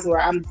sometimes where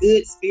I'm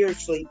good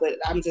spiritually, but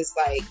I'm just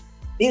like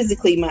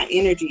physically my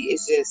energy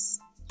is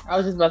just. I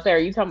was just about to say, are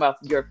you talking about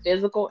your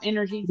physical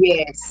energy?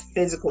 Yes,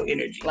 physical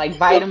energy. Like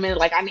vitamin,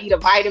 like I need a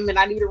vitamin,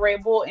 I need a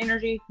Red Bull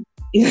energy.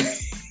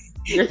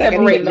 You're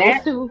separating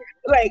those two.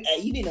 Like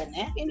you need a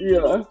nap energy?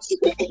 Yeah.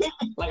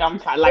 Like I'm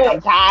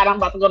tired, I'm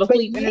about to go to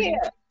sleep.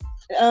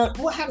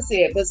 Well, how to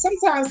say it? But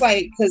sometimes,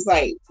 like, because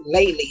like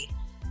lately,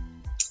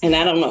 and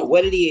I don't know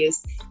what it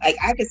is. Like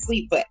I could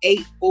sleep for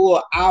 8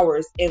 full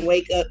hours and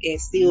wake up and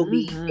still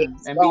be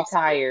exhausted and be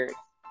tired.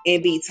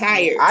 And be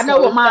tired. I know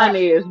what mine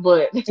is,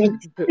 but I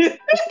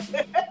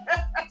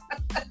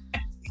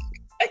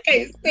can't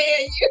can't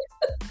stand you.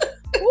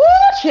 Woo,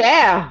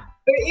 yeah.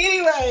 But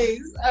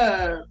anyways,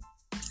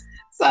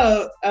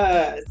 to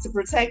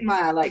protect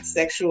my like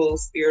sexual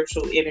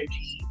spiritual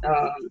energy,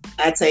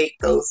 I take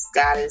those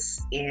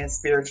goddess and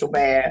spiritual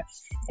bath.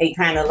 It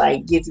kind of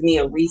like gives me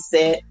a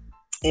reset,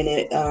 and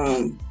it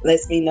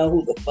lets me know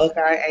who the fuck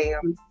I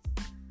am.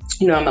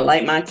 I'm gonna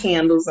light my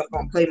candles. I'm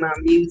gonna play my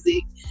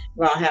music.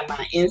 I'm gonna have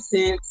my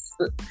incense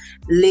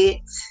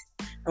lit.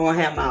 I'm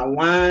gonna have my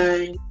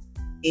wine,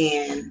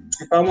 and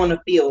if I want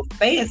to feel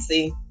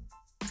fancy,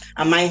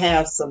 I might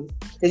have some,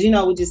 because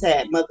we just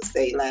had Mother's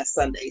Day last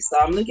Sunday. So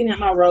I'm looking at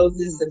my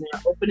roses and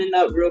they're opening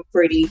up real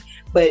pretty.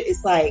 But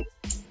it's like,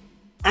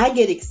 I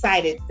get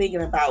excited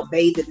thinking about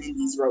bathing in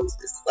these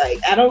roses. Like,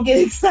 I don't get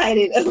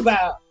excited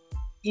about,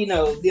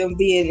 them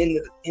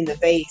being in the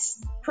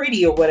vase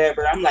pretty or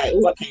whatever. I'm like,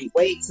 oh, I can't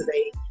wait till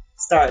they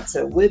start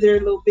to wither a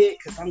little bit,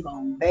 because I'm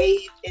going to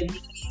bathe in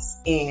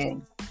these.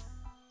 And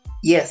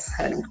yes,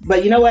 honey.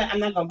 But you know what? I'm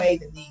not going to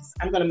bathe in these.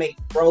 I'm going to make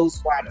rose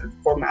water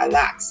for my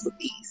locks with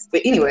these.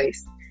 But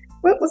anyways,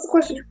 what's the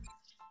question?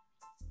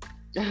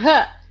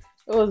 It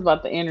was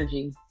about the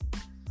energy.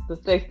 The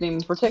sex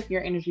demon. Protect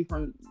your energy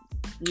from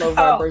low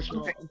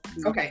vibrational.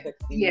 Okay.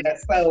 Yeah.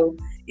 So,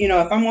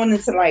 if I'm wanting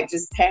to like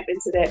just tap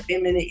into that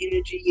feminine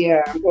energy,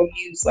 yeah, I'm going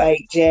to use like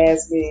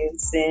jasmine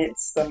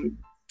scents, some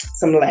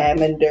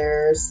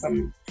lavender,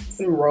 some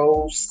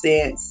rose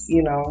scents,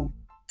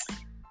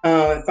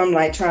 if I'm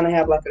like trying to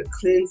have like a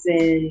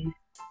cleansing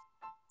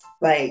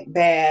like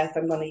bath,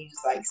 I'm gonna use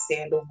like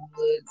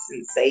sandalwoods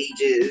and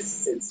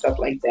sages and stuff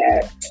like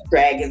that.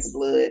 Dragon's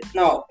blood.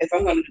 No, if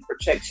I'm gonna do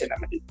protection, I'm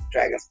gonna do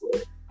dragon's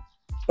blood.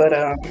 But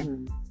I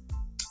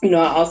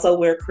also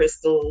wear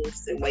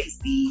crystals and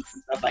waist beads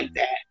and stuff like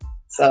that.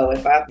 So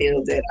if I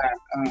feel that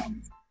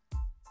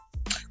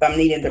if I'm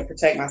needing to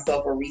protect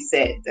myself or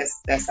reset,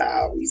 that's how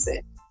I'll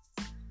reset.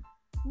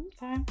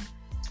 Okay.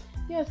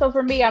 Yeah, so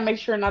for me, I make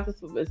sure not to.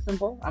 It's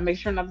simple. I make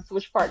sure not to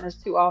switch partners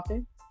too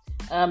often.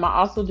 I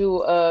also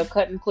do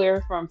cut and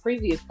clear from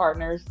previous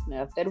partners.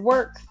 Now, if that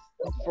works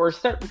for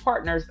certain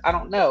partners, I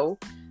don't know.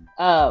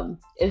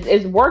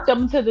 It's worked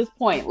up to this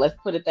point. Let's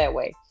put it that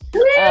way.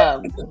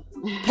 I've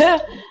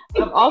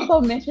also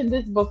mentioned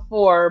this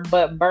before,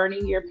 but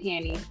burning your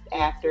panties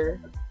after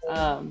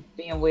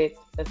being with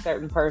a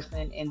certain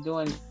person and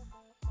doing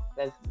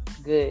that's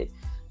good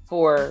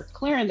for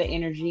clearing the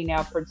energy.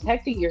 Now,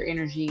 protecting your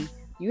energy.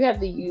 You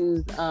have to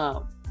use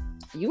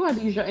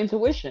your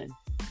intuition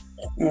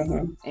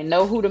and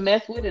know who to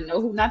mess with and know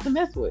who not to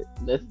mess with.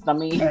 But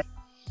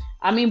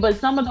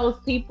some of those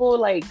people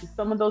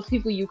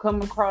you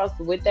come across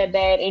with that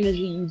bad energy,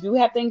 you do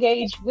have to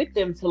engage with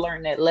them to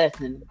learn that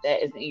lesson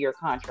that is in your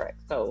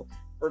contract. So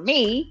for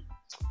me,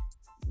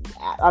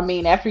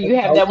 after you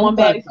have that one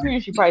bad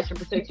experience, you probably should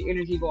protect your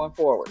energy going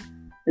forward.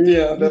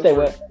 Yeah. You say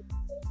what?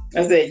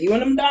 I said, you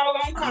and them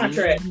doggone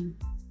contract.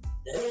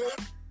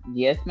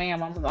 Yes,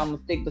 ma'am. I'm gonna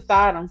stick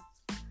beside them.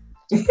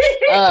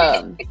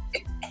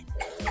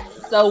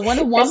 So when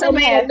a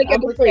woman has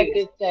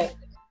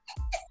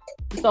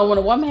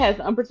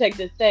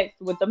unprotected sex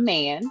with a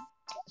man,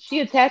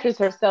 she attaches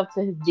herself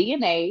to his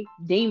DNA,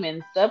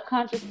 demons,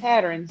 subconscious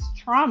patterns,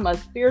 trauma,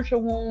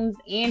 spiritual wounds,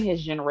 and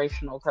his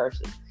generational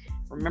curses.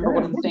 Remember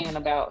what I'm saying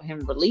about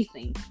him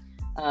releasing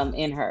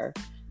in her.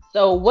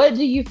 So what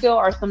do you feel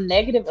are some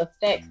negative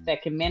effects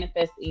that can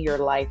manifest in your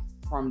life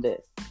from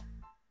this?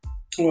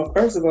 Well,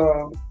 first of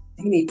all,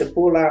 he need to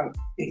pull out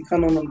and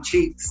come on them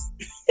cheeks.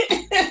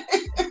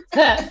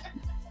 I'm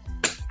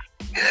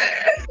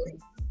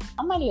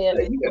gonna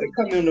live. You gotta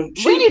come on them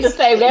cheeks. We need to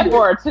save that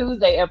for a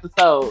Tuesday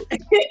episode.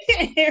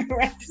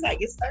 Right? It's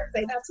like it's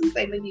Thursday, not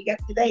Tuesday. Then you got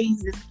the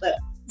days and stuff.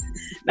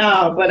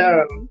 No, but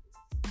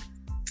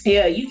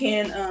yeah, you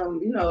can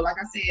like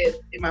I said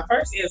in my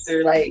first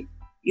answer, like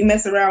you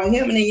mess around with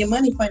him and then your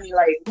money funny.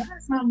 Like,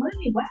 where's my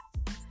money? What?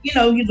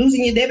 You're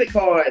losing your debit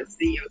cards,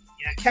 and your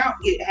account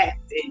get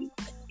hacked,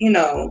 and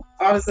all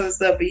this other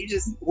stuff. But you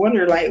just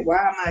wonder, like, why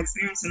am I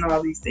experiencing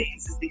all these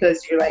things? It's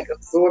because you're like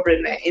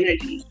absorbing that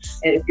energy,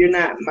 and if you're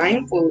not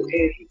mindful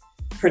and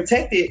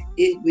protected,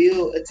 it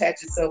will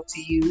attach itself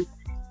to you,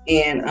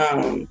 and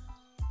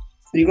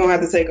you're gonna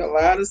have to take a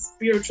lot of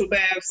spiritual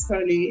baths,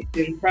 honey,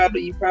 and you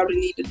probably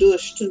need to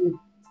douche too.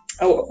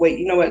 Oh wait,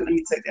 you know what? Let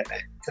me take that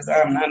back, because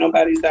I'm not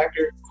nobody's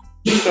doctor.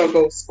 Just don't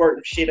go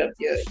squirting shit up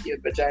your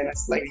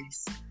vaginas,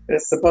 ladies.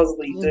 That's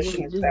supposedly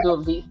douching. Just do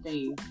a beast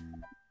thing.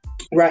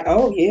 Right.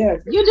 Oh yeah.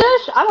 You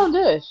dish? I don't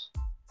dish.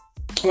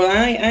 Well,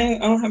 I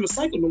don't have a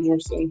cycle no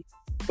more, so.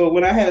 But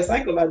when I had a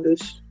cycle, I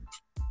dish.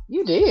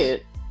 You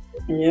did.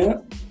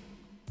 Yeah.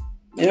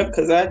 Yep.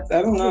 Because I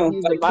don't know.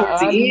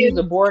 I use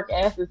the boric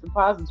acid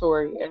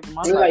suppository every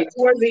month. Like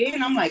towards the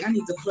end, I'm like, I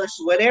need to flush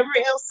whatever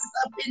else is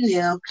up in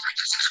there.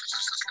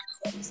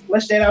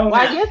 Flush that out. Well,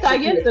 I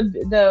guess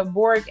the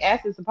boric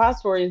acid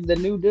suppository is the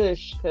new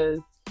dish, because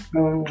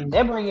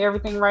they bring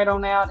everything right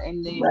on out,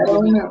 and then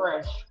you'll be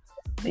fresh.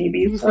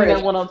 You see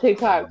that one on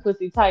TikTok,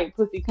 pussy tight,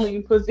 pussy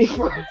clean, pussy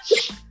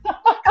fresh.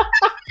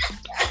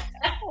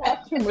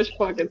 That's too much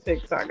fucking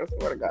TikTok, I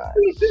swear to God.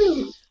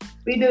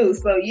 We do.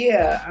 So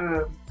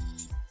yeah,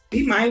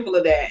 be mindful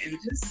of that and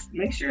just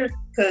make sure,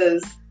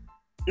 because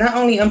not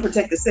only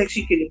unprotected sex,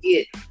 you can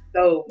get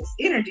those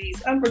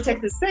energies.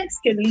 Unprotected sex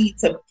can lead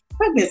to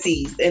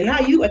pregnancies, and now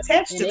you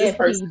attached to this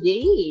person.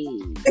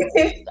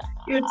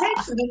 You're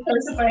attached to this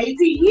person for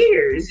 18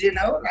 years.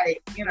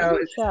 Like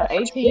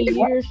it's 18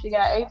 years. She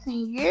got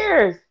 18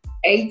 years.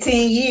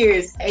 18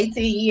 years.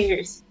 18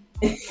 years.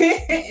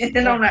 And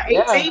then on her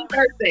 18th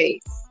birthday.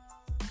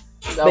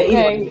 Okay.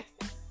 Anyway,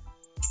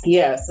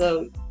 yeah.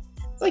 So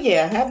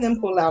yeah, have them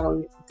pull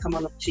out come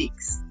on the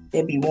cheeks.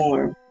 They'll be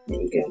warm.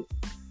 And you can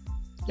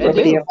rub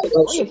it in like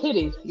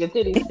lotion. Your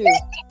titties too.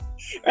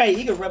 Right,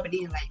 you can rub it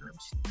in like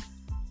lotion.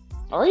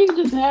 Or you can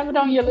just have it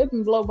on your lip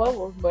and blow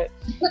bubbles. But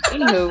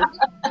anywho,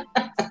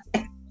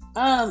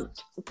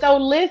 so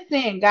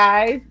listen,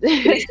 guys,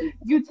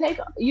 you take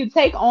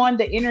on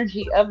the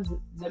energy of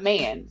the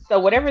man. So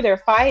whatever they're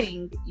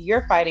fighting,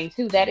 you're fighting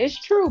too. That is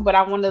true, but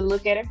I want to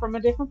look at it from a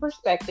different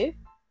perspective.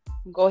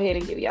 Go ahead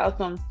and give y'all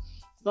some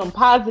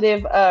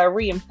positive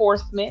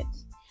reinforcement.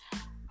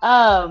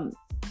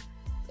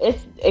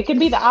 It can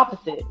be the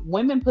opposite.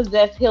 Women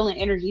possess healing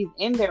energies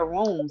in their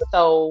womb,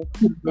 so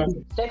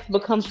sex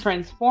becomes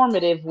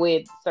transformative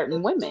with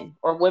certain women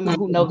or women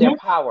who know their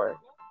power.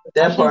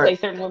 I shouldn't say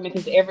certain women,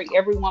 because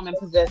every woman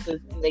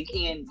possesses, and they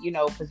can,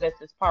 possess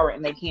this power,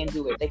 and they can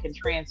do it. They can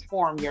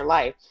transform your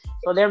life.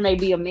 So there may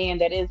be a man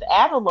that is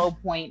at a low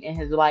point in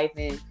his life,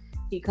 and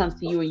he comes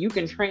to you, and you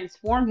can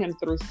transform him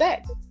through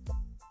sex.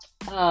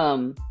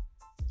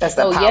 That's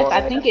the power. Yes,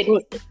 I think it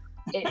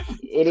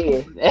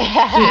is.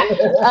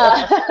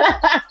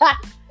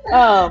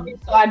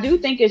 So I do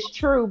think it's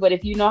true, but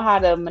if you know how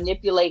to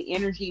manipulate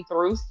energy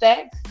through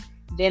sex,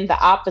 then the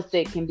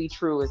opposite can be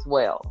true as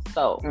well.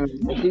 So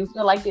I do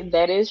feel like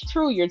that is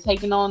true. You're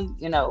taking on,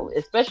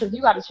 especially if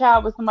you got a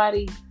child with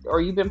somebody,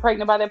 or you've been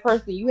pregnant by that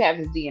person, you have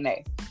his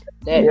DNA.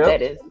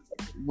 That is,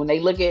 when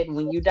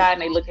you die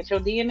and they look at your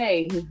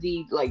DNA,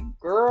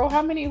 girl,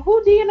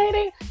 who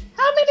DNA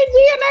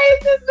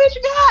is this bitch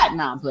got?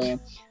 Nah, I'm playing.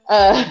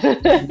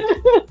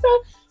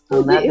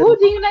 Who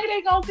DNA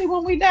they gonna see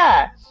when we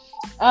die?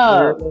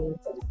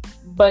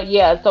 But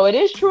yeah, so it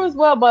is true as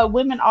well. But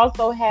women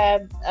also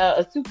have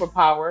a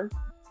superpower,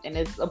 and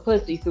it's a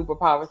pussy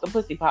superpower. It's a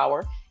pussy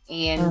power,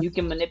 and you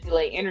can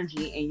manipulate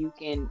energy, and you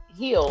can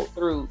heal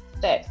through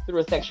sex, through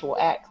a sexual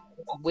act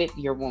with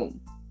your womb.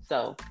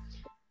 So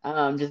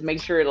just make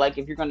sure,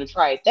 if you're going to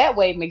try it that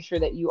way, make sure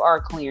that you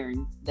are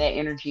clearing that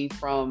energy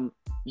from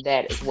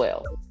that as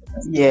well.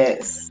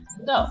 Yes.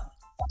 So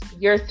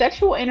your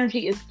sexual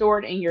energy is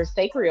stored in your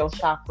sacral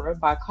chakra.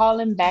 By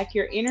calling back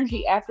your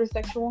energy after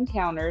sexual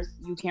encounters,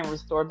 you can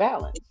restore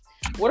balance.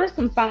 What are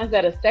some signs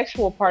that a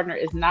sexual partner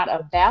is not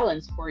a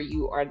balance for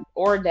you,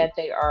 or that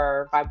they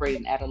are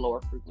vibrating at a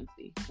lower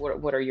frequency?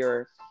 What are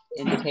your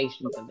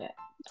indications of that?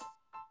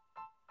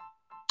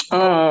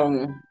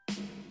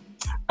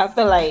 I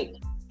feel like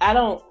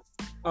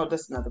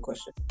this is another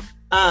question.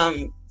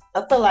 I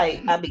feel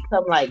like I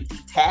become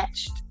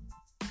detached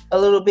a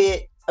little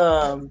bit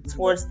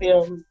towards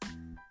them,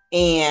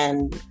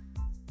 and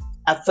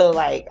I feel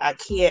like I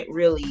can't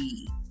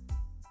really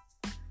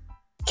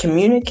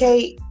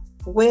communicate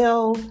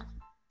well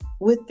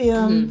with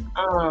them.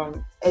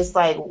 It's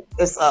I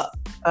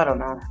don't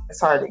know,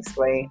 it's hard to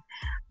explain,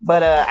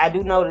 but I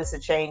do notice a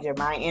change in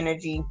my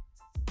energy.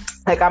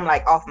 I'm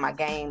off my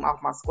game, off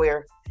my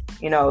square,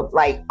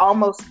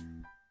 almost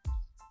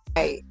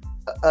a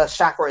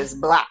chakra is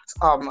blocked,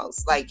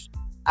 almost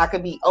I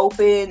could be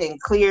open and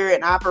clear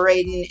and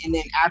operating, and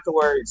then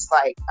afterwards,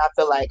 I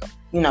feel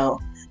now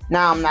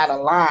I'm not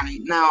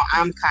aligned. Now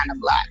I'm kind of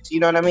blocked.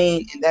 You know what I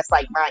mean? And that's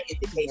my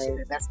indication.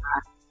 And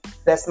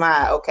that's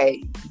my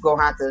okay. You're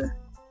gonna have to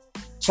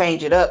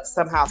change it up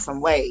somehow, some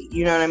way.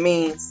 You know what I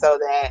mean? So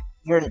that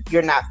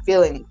you're not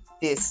feeling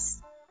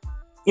this.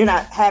 You're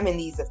not having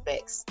these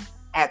effects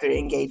after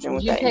engaging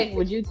with that.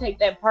 Would you take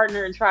that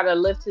partner and try to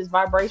lift his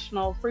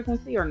vibrational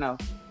frequency, or no?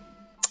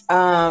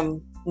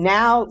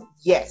 Now,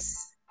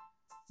 yes.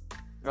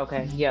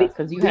 Okay, yeah,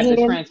 because you have the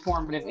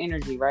transformative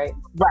energy, right?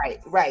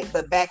 Right.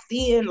 But back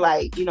then,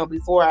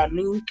 before I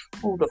knew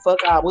who the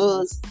fuck I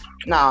was,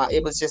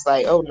 it was just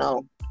oh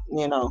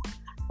no,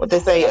 what they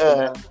say,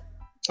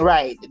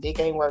 right, the dick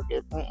ain't worth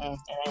it. It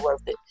ain't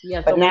worth it.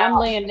 Yeah, but so now I'm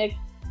laying next.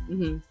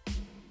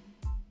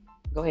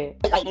 Go ahead.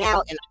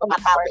 Now, in my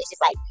power, it's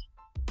just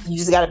you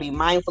just got to be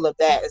mindful of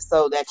that,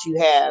 so that you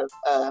have,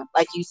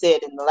 like you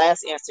said in the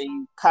last answer,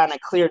 you kind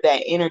of clear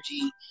that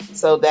energy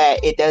so that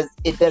it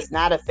does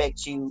not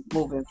affect you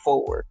moving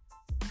forward.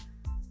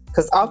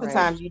 Because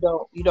oftentimes you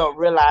don't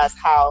realize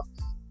how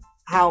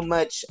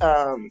much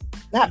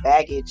not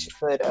baggage,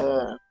 but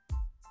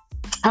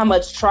how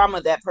much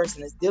trauma that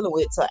person is dealing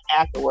with till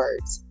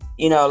afterwards.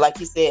 Like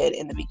you said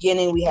in the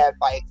beginning, we have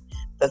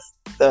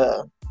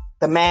the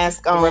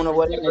mask on or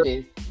whatever.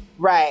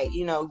 Right,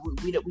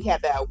 we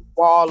have that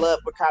wall up.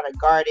 We're kind of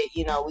guarded.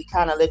 We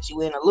kind of let you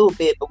in a little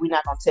bit, but we're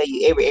not gonna tell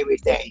you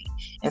everything.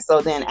 And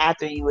so then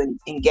after you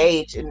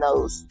engage in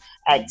those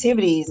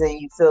activities, and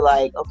you feel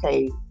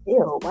okay,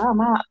 why am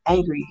I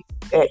angry?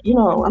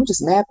 I'm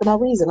just mad for no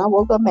reason. I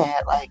woke up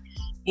mad.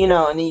 you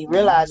know, and then you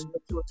realize you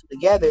put two and two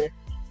together,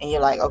 and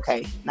you're like,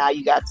 okay, now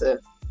you got to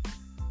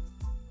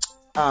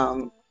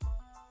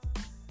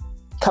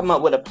come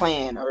up with a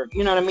plan, or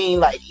you know what I mean,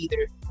 like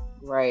either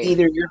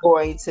you're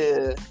going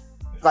to,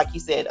 like you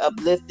said,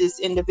 uplift this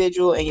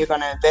individual, and you're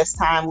going to invest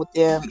time with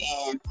them,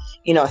 and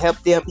you know, help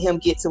him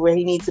get to where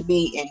he needs to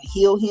be, and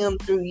heal him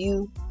through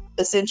you,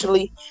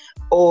 essentially,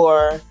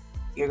 or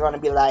you're going to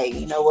be like,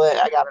 you know what,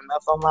 I got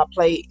enough on my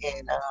plate,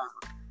 and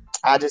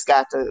I just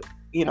got to,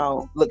 you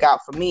know, look out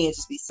for me and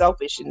just be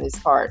selfish in this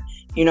part,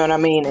 you know what I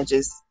mean, and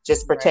just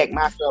protect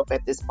myself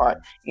at this part.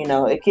 You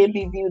know, it can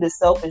be viewed as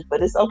selfish,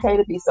 but it's okay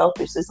to be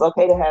selfish. It's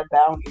okay to have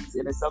boundaries,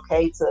 and it's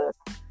okay to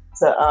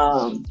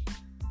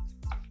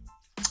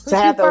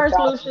have those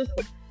boundaries. Lucius.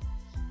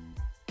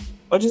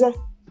 What'd you say?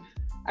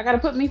 I gotta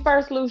put me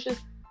first, Lucius.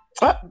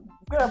 Oh,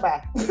 girl,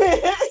 bye.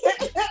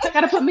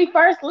 Gotta put me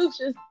first,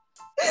 Lucius.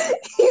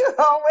 You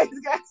always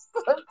got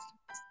something.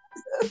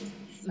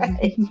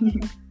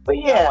 But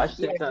yeah,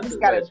 you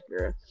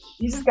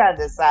just gotta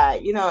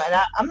decide, you know. And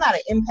I'm not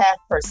an empath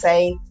per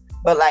se,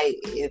 but like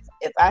if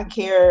I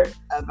care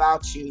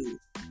about you,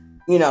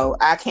 you know,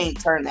 I can't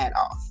turn that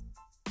off.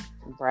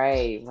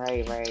 Right.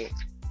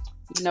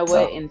 You know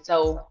what? And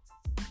so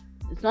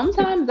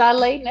sometimes I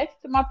lay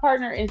next to my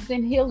partner and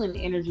send healing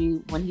energy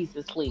when he's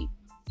asleep,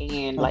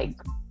 and like,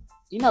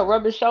 you know,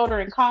 rub his shoulder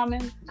and calm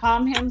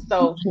him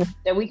so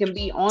that we can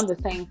be on the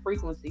same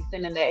frequency.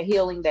 Sending that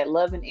healing, that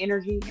loving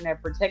energy, and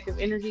that protective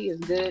energy is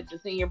good to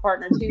send your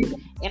partner too.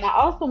 And I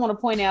also want to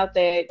point out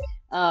that,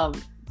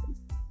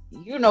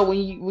 you know,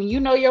 when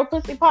you know your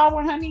pussy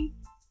power, honey,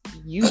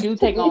 you do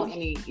take on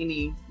any,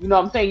 you know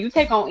what I'm saying? You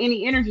take on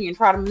any energy and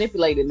try to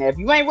manipulate it. Now, if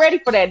you ain't ready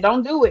for that,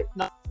 don't do it.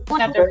 No,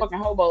 point out there fucking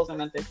hobos or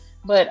nothing.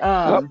 But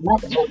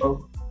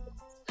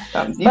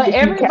but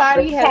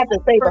everybody has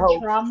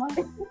trauma.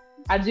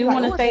 I do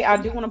want to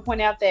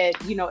point out that,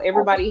 you know,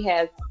 everybody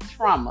has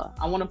trauma.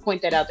 I want to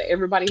point that out, that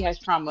everybody has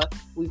trauma.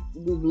 We've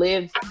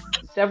lived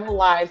several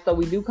lives, so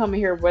we do come in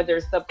here, whether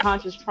it's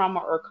subconscious trauma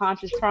or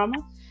conscious trauma.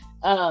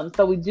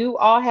 So we do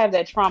all have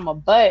that trauma,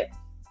 but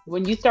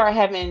when you start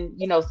having,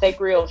 you know,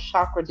 sacral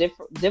chakra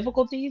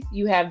difficulties,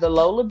 you have the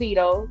low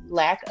libido,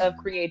 lack of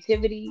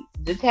creativity,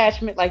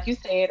 detachment, like you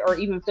said, or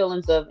even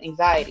feelings of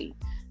anxiety.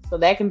 So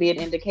that can be an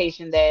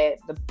indication that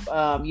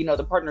you know,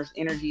 the partner's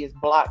energy is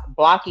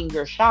blocking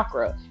your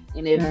chakra.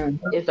 And if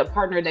it's a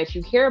partner that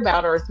you care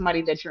about or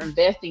somebody that you're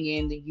investing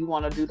in, then you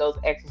want to do those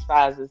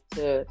exercises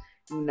to,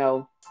 you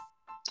know,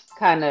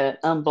 kind of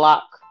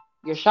unblock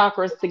your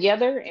chakras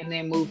together and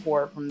then move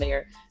forward from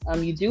there.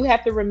 You do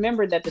have to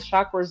remember that the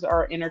chakras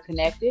are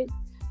interconnected.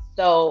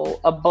 So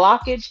a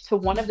blockage to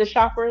one of the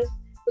chakras,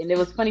 and it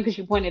was funny because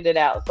you pointed it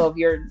out. So if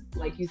you're,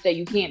 like you say,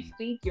 you can't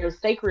speak, your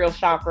sacral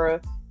chakra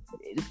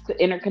is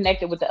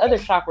interconnected with the other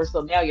chakras, so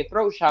now your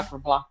throat chakra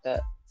blocked up.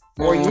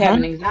 Or you have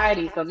an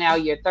anxiety, so now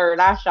your third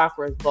eye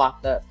chakra is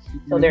blocked up.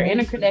 So they're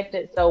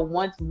interconnected. So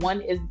once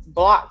one is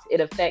blocked, it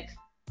affects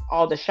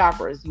all the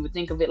chakras. You would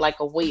think of it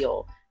like a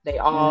wheel. They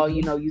all,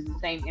 you know, use the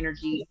same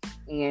energy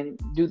and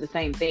do the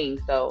same thing.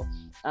 So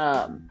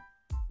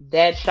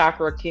that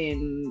chakra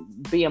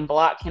being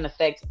blocked can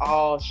affect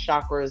all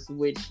chakras,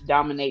 which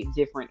dominate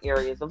different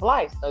areas of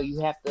life. So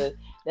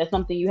that's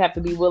something you have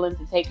to be willing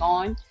to take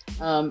on,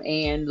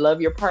 and love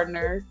your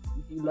partner.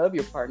 If you love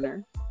your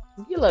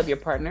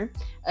partner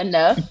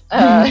enough,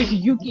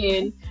 you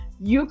can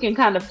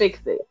kind of fix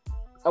it.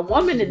 A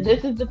woman,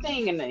 this is the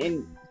thing,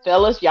 and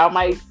fellas, y'all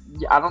might,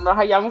 I don't know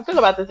how y'all gonna feel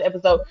about this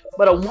episode,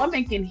 but a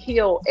woman can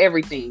heal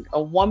everything.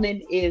 A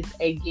woman is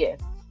a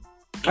gift.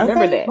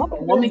 Remember that.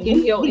 A woman can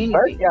heal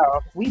anything.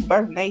 We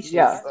birth nations.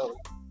 Yeah.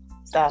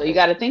 So you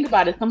got to think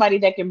about it. Somebody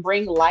that can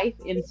bring life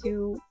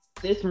into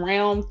this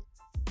realm,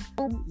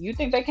 you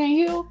think they can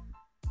heal?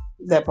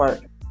 That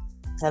part.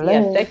 Hello.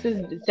 Yeah,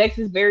 sex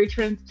is very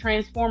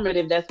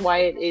transformative. That's why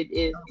it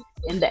is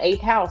in the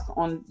 8th house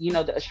on, you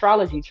know, the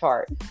astrology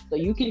chart. So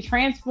you can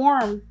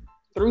transform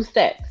through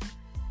sex.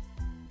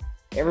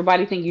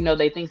 Everybody think, you know,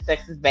 they think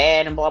sex is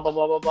bad and blah blah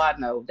blah blah blah.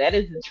 No, that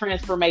is the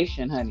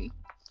transformation, honey.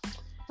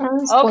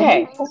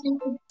 Okay.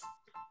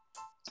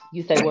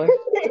 You say what?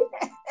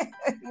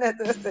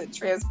 The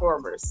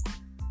Transformers.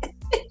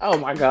 Oh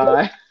my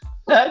God.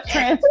 The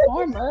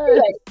Transformers.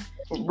 Like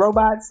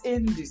robots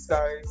in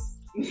disguise.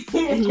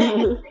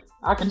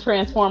 I can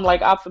transform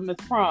like Optimus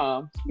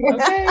Prime.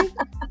 Okay.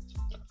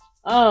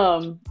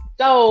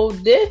 So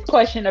this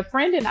question, a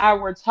friend and I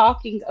were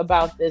talking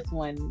about this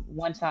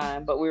one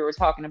time, but we were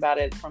talking about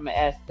it from an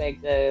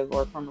aspect of,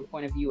 or from a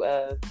point of view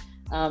of,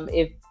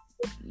 if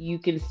you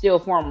can still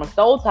form a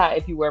soul tie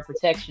if you wear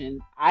protection.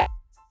 I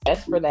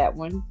asked for that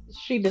one.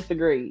 She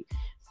disagreed.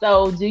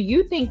 So do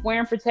you think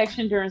wearing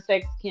protection during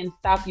sex can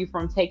stop you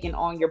from taking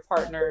on your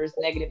partner's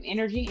negative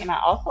energy? And I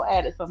also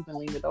added something,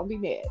 Lena, don't be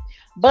mad.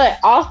 But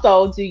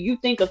also, do you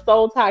think a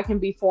soul tie can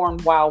be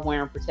formed while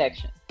wearing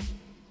protection?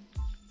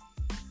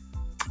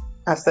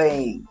 I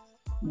say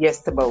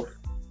yes to both.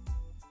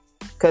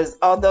 Because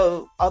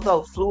although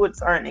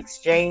fluids aren't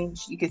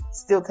exchanged, you could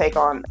still take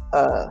on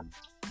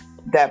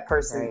that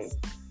person's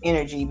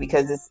energy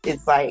because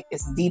it's like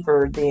it's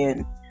deeper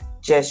than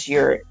just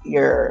your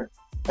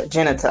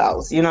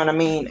genitals, you know what I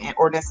mean,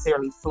 or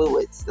necessarily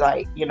fluids,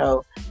 like, you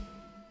know,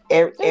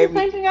 That's the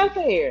same thing I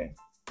said.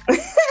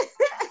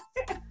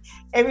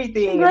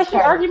 Everything Girl, is she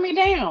argue me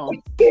down.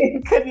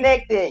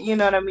 connected, you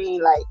know what I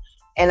mean, like,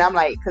 and I'm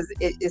like, because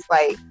it's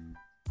like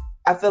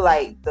I feel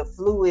like the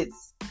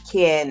fluids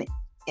can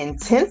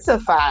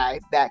intensify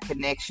that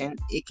connection.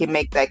 It can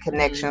make that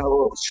connection a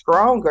little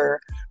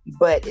stronger,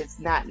 but it's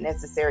not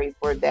necessary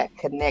for that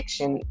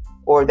connection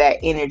or that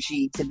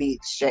energy to be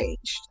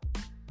exchanged.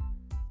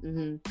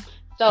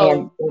 So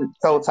and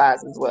soul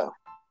ties as well.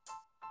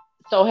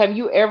 So have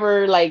you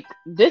ever, like,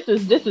 this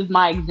is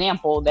my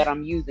example that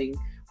I'm using.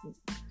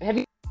 Have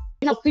you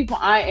those people?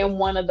 I am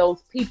one of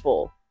those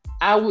people.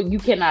 You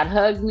cannot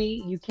hug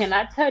me, you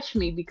cannot touch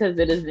me because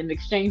it is an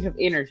exchange of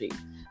energy.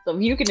 So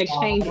if you can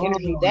exchange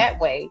energy that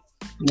way,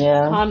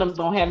 condoms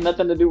don't have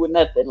nothing to do with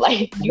nothing.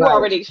 Like, you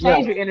already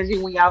exchange your energy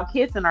when y'all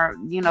kissing or,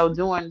 you know,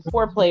 doing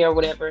foreplay or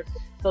whatever.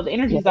 So the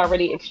energy is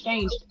already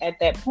exchanged at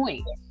that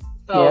point.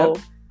 So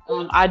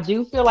I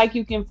do feel like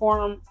you can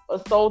form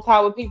a soul tie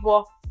with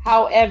people.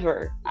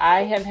 However,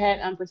 I have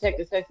had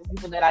unprotected sex with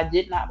people that I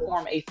did not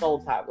form a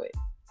soul tie with.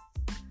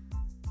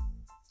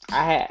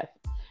 I have.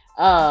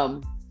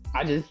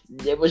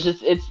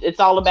 It's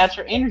all about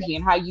your energy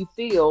and how you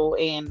feel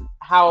and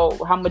how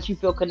much you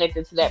feel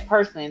connected to that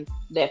person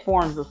that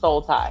forms the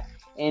soul tie.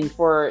 And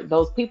for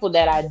those people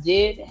that I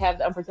did have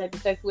the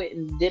unprotected sex with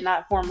and did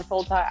not form a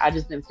soul tie, I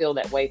just didn't feel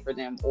that way for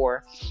them.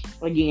 Or,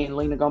 again,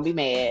 Lena gonna be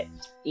mad.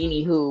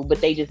 Anywho,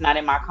 but they just not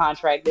in my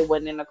contract. They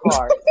wasn't in the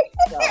card.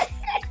 So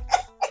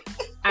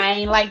I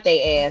ain't like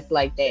they ass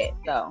like that.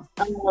 So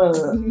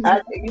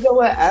you know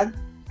what? I'm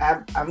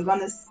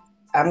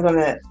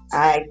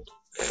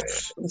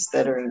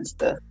stuttering and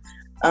stuff.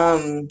 I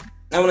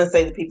want to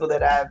say the people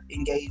that I've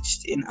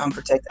engaged in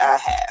unprotected, I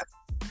have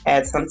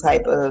had some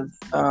type of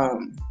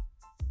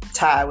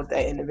tie with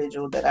that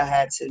individual that I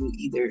had to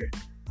either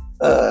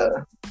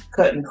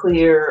cut and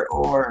clear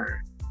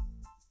or.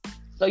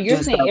 So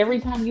you're saying every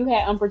time you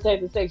had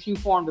unprotected sex, you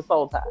formed a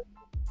soul tie?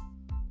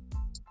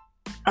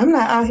 I'm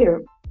not out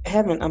here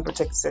having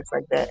unprotected sex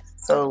like that.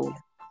 So.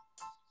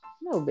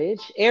 No,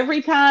 bitch.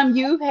 Every time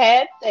you've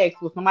had sex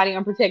with somebody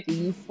unprotected,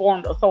 you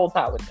formed a soul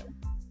tie with them.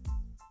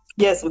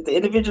 Yes, with the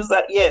individuals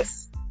that,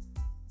 yes.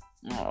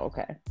 Oh,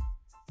 okay.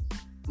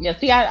 Yeah,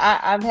 see,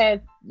 I've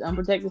had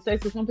unprotected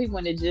sex with some people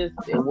and it just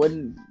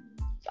wasn't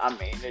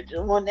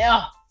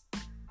there.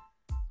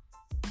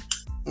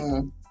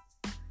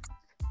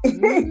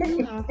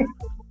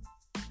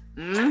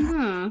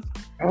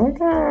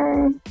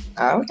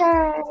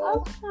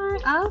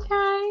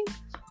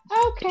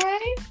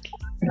 Okay.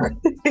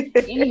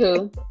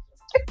 Anywho,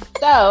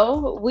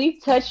 so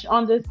we've touched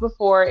on this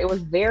before. It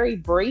was very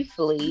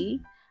briefly.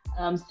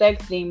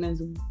 Sex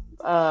demons.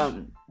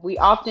 We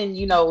often,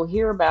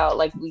 hear about,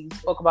 like we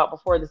spoke about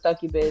before, the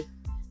succubus.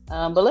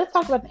 But let's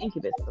talk about the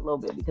incubus a little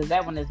bit because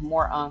that one is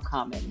more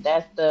uncommon.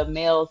 That's the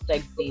male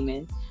sex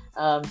demon.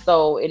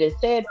 So it is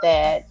said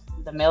that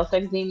the male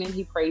sex demon,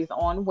 he preys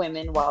on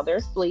women while they're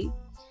asleep.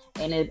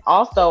 And it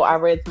also, I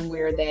read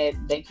somewhere that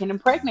they can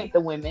impregnate the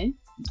women.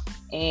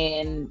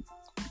 And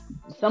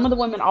some of the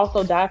women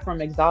also die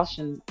from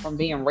exhaustion from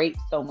being raped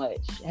so much.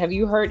 Have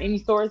you heard any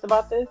stories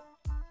about this?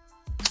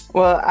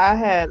 Well, I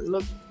had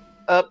looked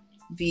up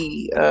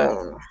it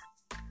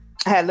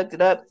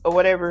up or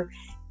whatever,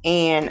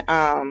 and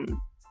I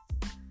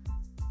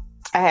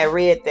had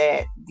read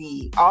that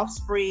the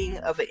offspring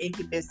of an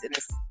incubus and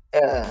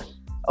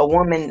a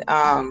woman,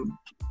 I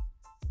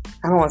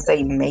don't want to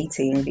say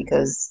mating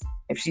because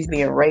if she's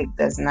being raped,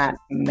 that's not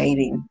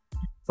mating,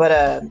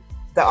 but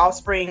the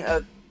offspring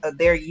of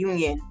their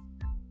union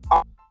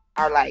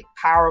are like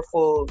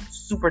powerful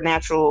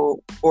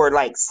supernatural or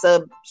like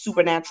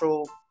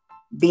supernatural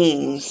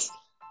beings.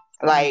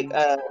 Like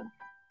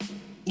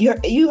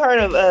you heard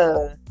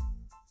of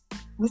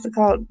what's it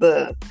called,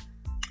 the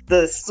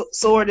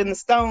sword in the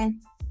stone?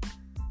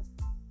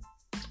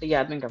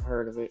 Yeah, I think I've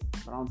heard of it.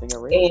 I don't think I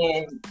read it.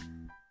 And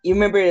you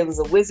remember it was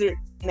a wizard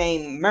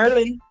named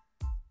Merlin?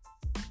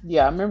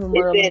 Yeah, I remember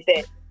Merlin. It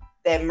said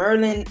that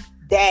Merlin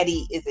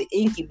daddy is an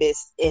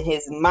incubus and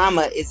his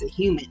mama is a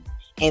human,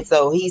 and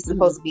so he's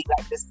supposed to be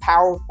like this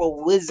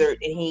powerful wizard,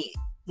 and he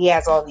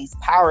has all these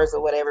powers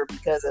or whatever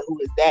because of who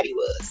his daddy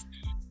was.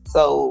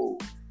 So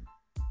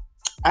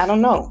I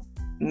don't know,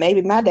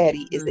 maybe my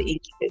daddy is the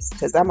incubus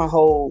because I'm a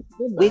whole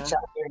witch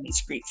out there in these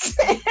streets.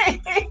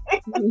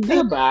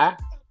 Goodbye.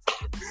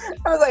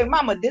 I was like,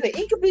 mama, did an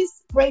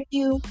incubus rape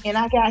you and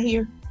I got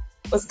here?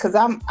 Was because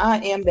I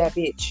am that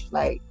bitch.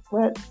 Like,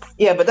 what?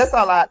 Yeah, but that's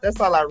all I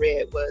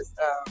read was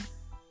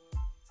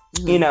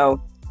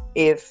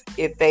if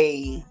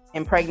they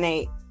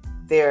impregnate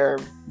their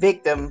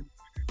victim,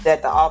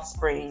 that the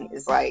offspring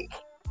is like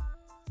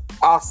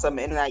awesome,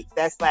 and like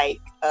that's like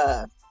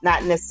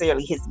not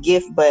necessarily his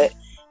gift, but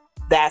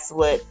that's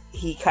what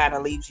he kind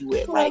of leaves you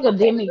with, like a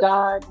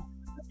demigod.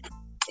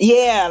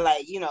 Yeah,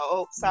 like,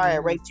 oh, sorry, I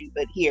raped you,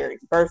 but here,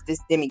 birth this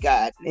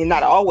demigod. And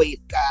not always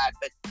God,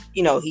 but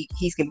he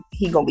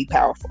gonna be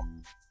powerful.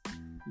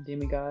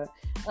 Demigod.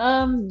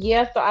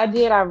 Yeah, so I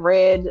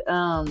read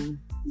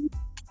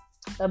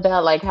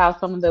about like how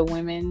some of the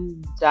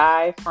women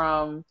die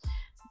from,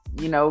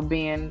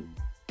 being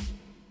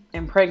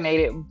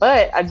impregnated.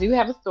 But I do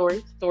have a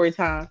story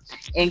time.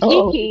 And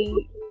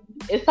Kiki,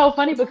 it's so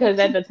funny because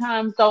at the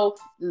time, so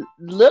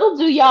little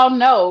do y'all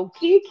know,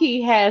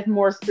 Kiki has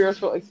more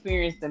spiritual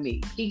experience than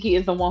me. Kiki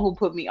is the one who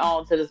put me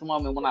on to this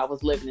woman when I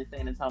was living in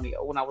San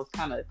Antonio. When I was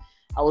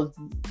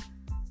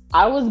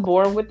I was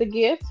born with the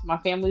gift. My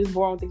family was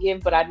born with the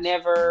gift, but I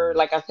never,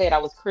 like I said, I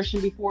was Christian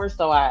before,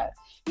 so I,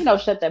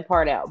 shut that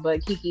part out.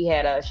 But Kiki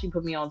she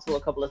put me on to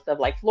a couple of stuff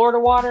like Florida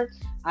water.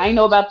 I didn't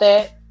know about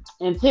that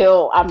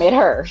until I met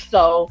her.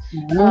 So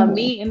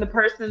me and the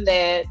person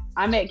that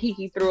I met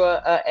Kiki through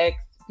a ex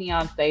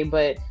fiance,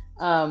 but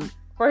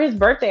for his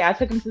birthday, I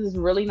took him to this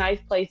really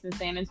nice place in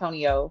San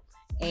Antonio,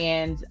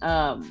 and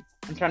I'm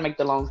trying to make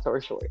the long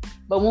story short.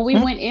 But when we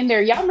went in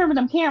there, y'all remember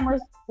them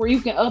cameras where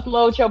you can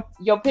upload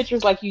your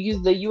pictures, like you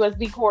use the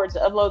USB cord to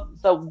upload.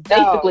 So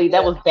basically,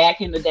 that was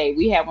back in the day.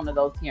 We had one of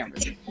those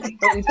cameras. So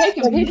we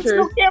taking pictures.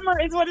 Digital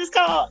camera is what it's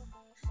called.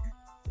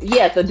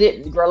 Yes, I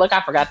did, girl. Look,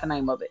 I forgot the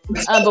name of it.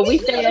 But we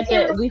stayed at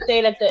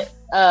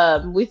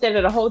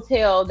a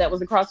hotel that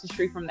was across the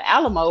street from the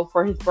Alamo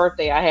for his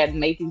birthday. I had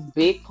made these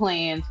big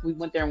plans. We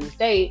went there and we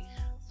stayed.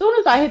 As soon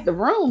as I hit the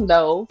room,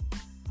 though,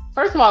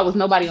 first of all, it was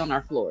nobody on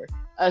our floor.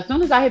 As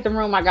soon as I hit the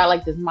room, I got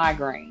like this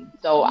migraine.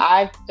 So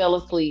I fell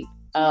asleep.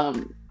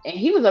 And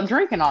he was up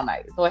drinking all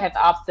night. So it had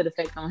the opposite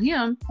effect on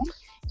him.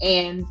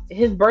 And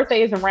his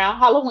birthday is around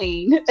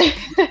Halloween,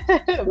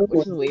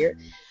 which is weird.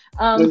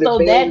 So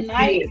that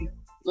night,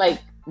 like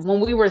when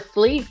we were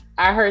asleep,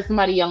 I heard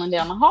somebody yelling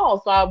down the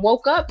hall. So I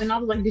woke up and I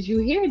was like, "Did you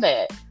hear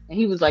that?" And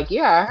he was like,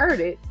 "Yeah, I heard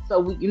it." So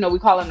we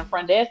call in the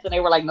front desk and they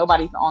were like,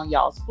 "Nobody's on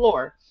y'all's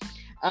floor."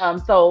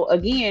 So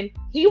again,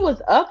 he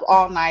was up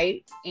all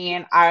night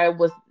and I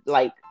was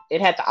like,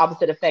 it had the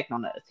opposite effect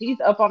on us. He's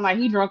up all night.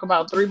 He drank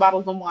about 3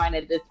 bottles of wine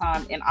at this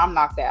time and I'm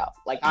knocked out.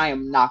 Like I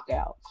am knocked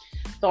out.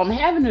 So I'm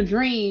having a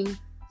dream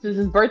since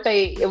his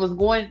birthday, it was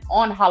going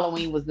on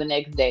Halloween was the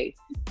next day.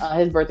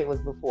 His birthday was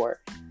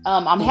before.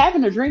 I'm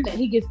having a dream that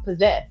he gets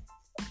possessed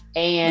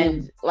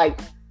and like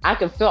I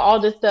can feel all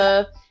this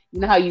stuff.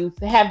 You know how you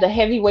have the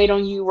heavy weight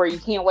on you where you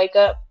can't wake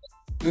up?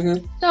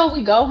 Mm-hmm. So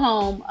we go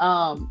home.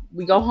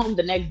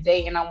 The next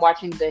day and I'm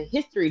watching the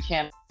History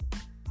Channel.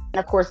 And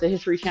of course, the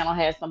History Channel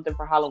has something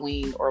for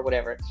Halloween or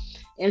whatever.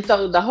 And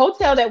so the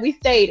hotel that we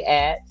stayed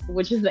at,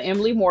 which is the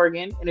Emily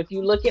Morgan, and if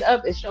you look it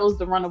up, it shows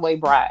the runaway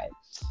bride.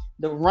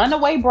 The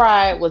runaway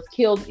bride was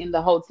killed in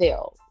the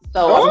hotel.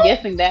 So I'm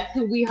guessing that's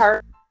who we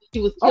heard.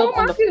 She was killed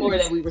on the floor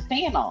that we were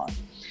staying on.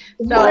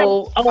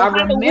 So I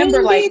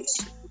remember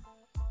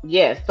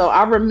yes. So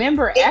I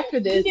remember after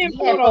this.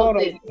 Hold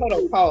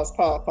on.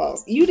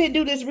 Pause. You didn't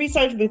do this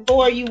research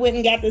before you went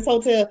and got this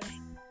hotel.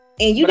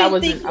 And you didn't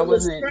think it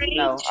was strange?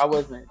 No, I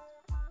wasn't.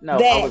 No,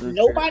 that I wasn't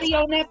nobody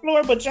sure. on that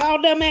floor but y'all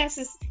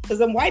dumbasses, because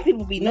them white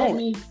people be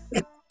knowing.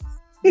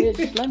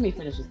 Let me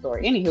finish the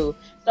story. Anywho,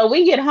 so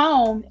we get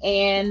home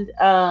and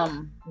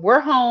we're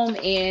home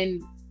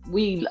and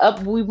we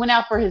went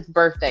out for his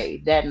birthday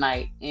that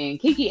night and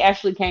Kiki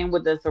actually came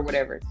with us or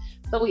whatever.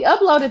 So we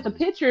uploaded the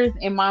pictures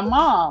and my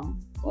mom,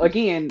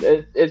 again,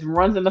 it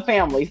runs in the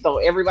family, so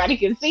everybody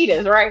can see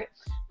this, right?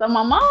 So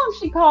my mom,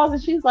 she calls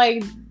and she's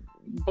like,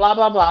 blah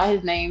blah blah,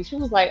 his name. She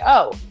was like,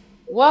 "Oh,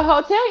 what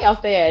hotel y'all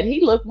stay at?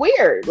 He looked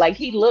weird. Like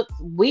he looked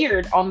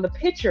weird on the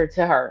picture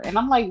to her." And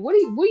I'm like, what do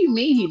you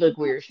mean he looked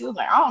weird? She was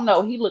like, "I don't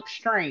know. He looked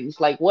strange.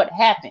 Like what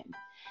happened?"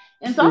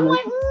 And so I'm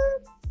like,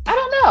 I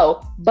don't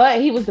know. But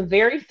he was a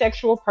very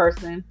sexual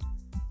person.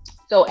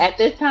 So at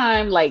this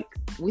time, like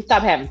we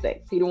stopped having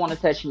sex. He didn't want to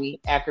touch me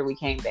after we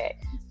came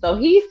back. So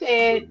he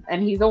said,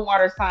 and he's a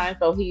water sign,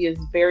 so he is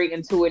very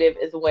intuitive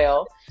as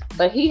well.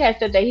 But he had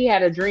said that he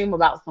had a dream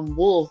about some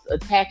wolves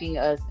attacking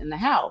us in the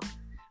house.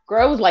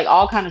 Girl, it was like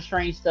all kind of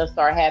strange stuff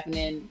started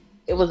happening.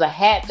 It was a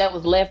hat that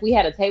was left. We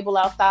had a table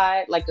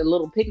outside, like a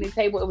little picnic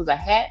table. It was a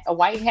hat, a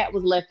white hat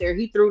was left there.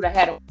 He threw the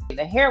hat away.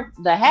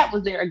 The hat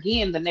was there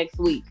again the next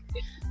week.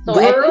 So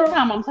at this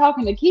time, I'm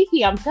talking to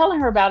Kiki. I'm telling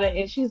her about it,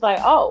 and she's like,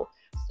 "Oh,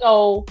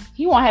 so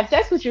he won't have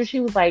sex with you." She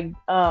was like,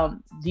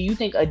 "Do you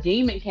think a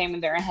demon came in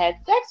there and had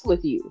sex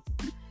with you?"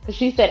 Because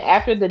she said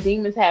after the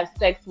demons have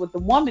sex with the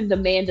woman, the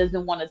man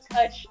doesn't want to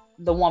touch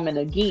the woman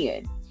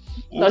again.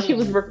 So she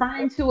was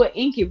referring to an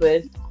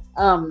incubus.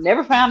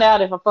 Never found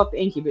out if I fucked the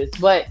incubus,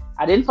 but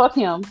I didn't fuck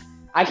him.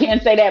 I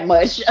can't say that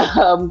much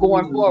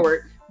going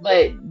forward.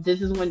 But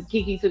this is when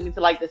Kiki took me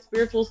to like the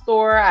spiritual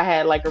store. I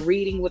had like a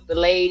reading with the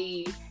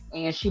lady,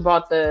 and she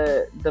bought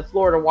the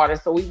Florida water.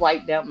 So we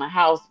wiped down my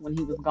house when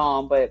he was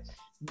gone. But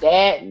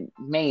that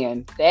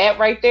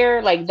right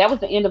there, like that was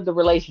the end of the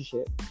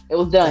relationship. It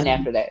was done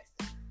after that.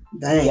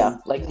 Dang. Yeah,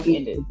 like we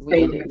ended.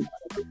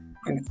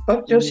 And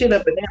fucked your shit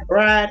up, and that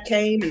bride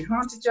came and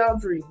haunted y'all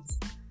dreams.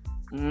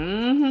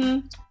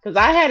 Because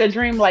I had a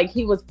dream like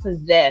he was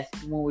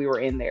possessed when we were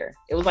in there.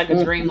 It was like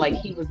a dream like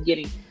he was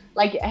getting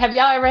Like, have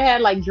y'all ever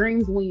had like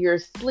dreams when you're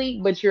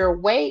asleep but you're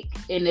awake,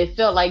 and it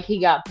felt like he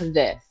got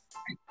possessed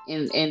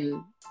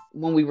in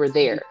when we were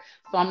there.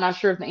 So I'm not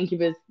sure if the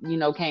incubus,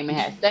 came and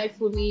had sex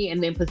with me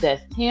and then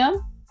possessed him,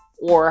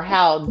 or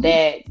how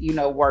that,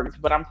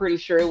 worked. But I'm pretty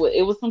sure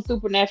it was some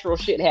supernatural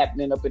shit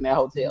happening up in that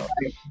hotel.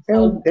 Oh,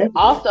 So definitely.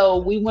 also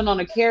we went on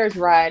a carriage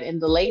ride,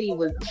 and the lady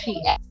was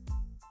she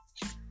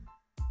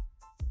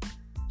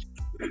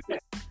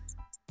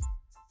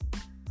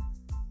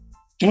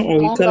You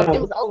long cut ago it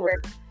off. was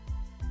over.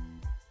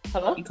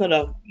 Hello. You cut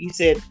off. You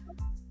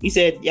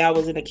said y'all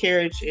was in a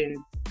carriage and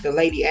the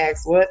lady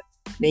asked what?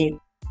 Then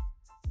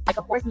Like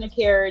a horse in a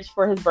carriage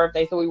for his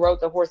birthday. So we rode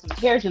the horse in the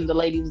carriage, and the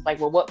lady was like,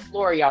 "Well, what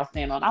floor are y'all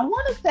staying on?" I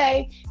want to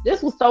say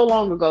this was so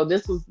long ago.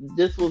 This was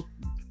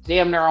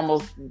damn near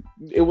almost.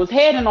 It was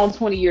heading on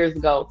 20 years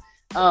ago.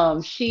 I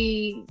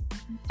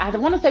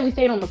want to say we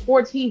stayed on the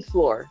 14th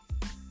floor.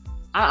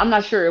 I'm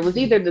not sure. It was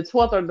either the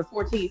 12th or the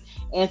 14th.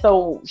 And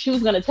so she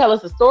was going to tell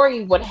us the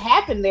story, what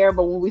happened there.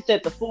 But when we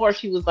set the floor,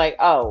 she was like,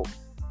 "Oh,"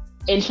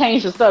 and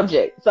changed the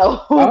subject.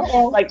 So,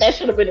 oh, like, that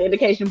should have been an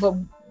indication. But,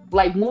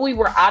 like, when we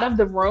were out of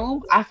the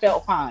room, I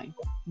felt fine.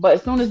 But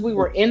as soon as we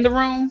were in the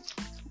room,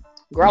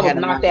 girl, you I was had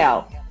a knocked mind.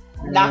 out.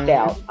 Knocked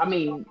out. I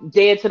mean,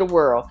 dead to the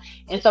world.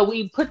 And so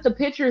we put the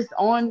pictures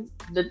on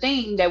the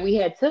thing that we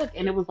had took,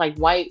 and it was like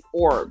white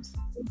orbs.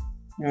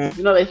 Mm,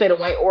 They say the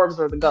white orbs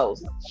are the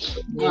ghosts.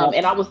 yeah,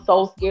 And I was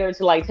so scared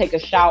to like take a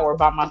shower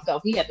by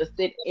myself. He had to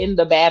sit in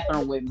the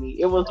bathroom with me.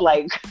 It was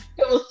like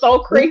it was so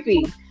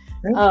creepy.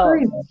 that's Um,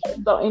 crazy.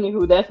 so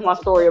anywho, that's my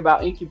story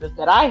about incubus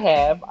that I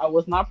have. I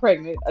was not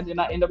pregnant. I did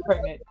not end up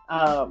pregnant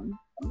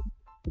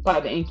by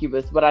the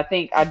incubus, but I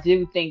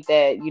do think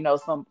that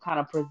some kind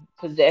of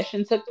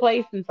possession took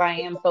place since I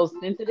am so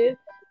sensitive.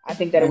 I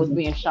think that it was Mhm.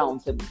 being shown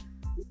to me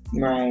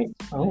Right.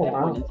 Oh at that point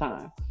wow. in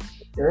time.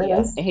 Girl, Yeah,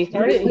 that's and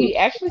he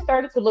actually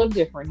started to look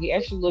different. He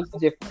actually looks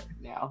different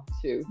now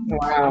too.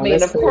 I wow. mean,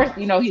 That's of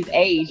crazy. course, he's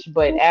aged,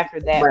 but after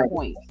that Right.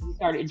 point, he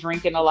started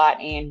drinking a lot,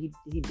 and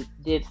he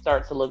did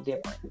start to look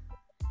different.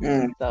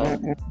 Mm, mm, So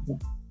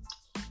mm.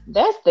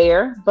 that's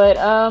there. But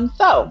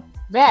so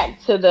back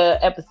to the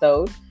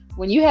episode.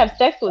 When you have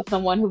sex with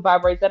someone who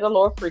vibrates at a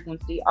lower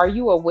frequency, are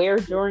you aware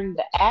during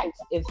the act?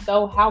 If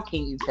so, how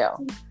can you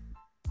tell?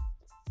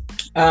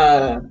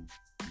 Uh,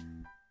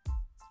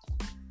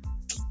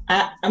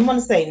 I'm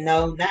gonna say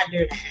no, not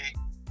during the act,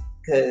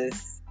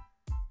 because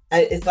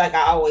it's like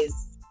I always.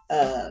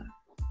 Uh,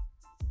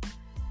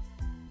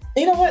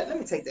 you know what? Let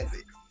me take that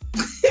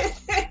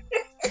back.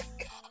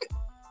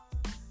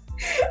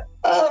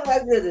 Oh my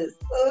goodness.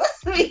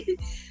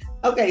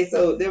 Okay,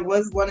 so there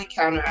was one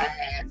encounter I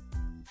had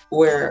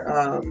where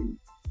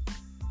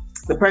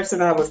the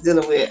person I was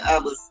dealing with, I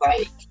was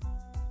like,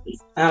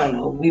 I don't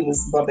know, we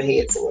was bumping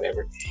heads or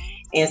whatever.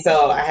 And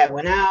so I had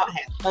went out,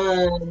 had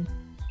fun,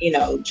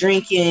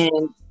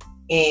 drinking,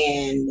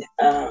 and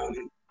I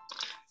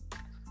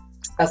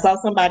saw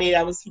somebody that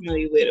I was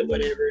familiar with or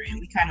whatever, and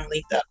we kind of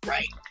linked up,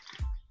 right?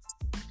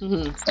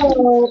 Hmm.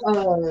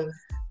 So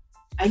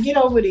I get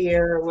over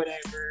there or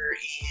whatever,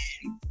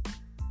 and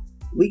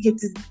we get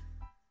to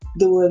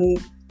doing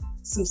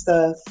some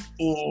stuff,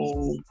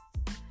 and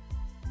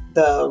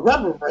the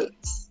rubber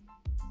breaks,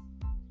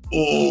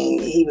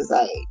 and he was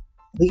like,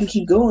 "We can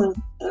keep going,"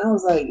 and I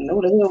was like, "No,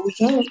 the hell we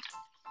can't."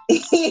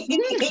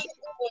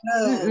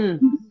 And, Mm-mm.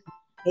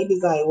 he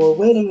was like, "Well,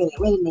 wait a minute,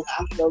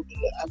 I can go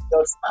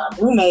to my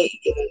roommate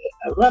and get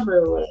a rubber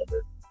or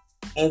whatever."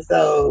 And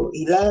so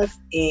he left,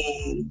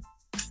 and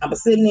I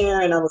was sitting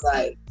there, and I was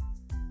like,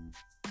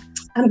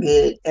 "I'm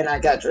good," and I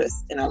got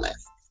dressed and I left.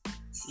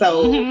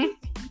 So Hmm.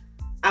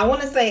 I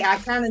want to say I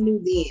kind of knew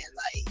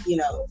then,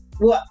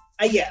 well,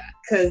 yeah,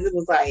 because it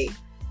was like,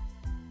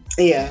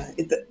 yeah,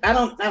 I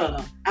don't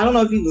know. I don't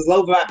know if he was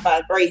low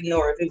vibrating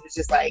or if it was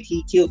just like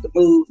he killed the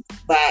mood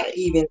by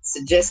even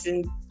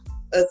suggesting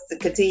us to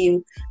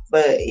continue.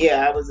 But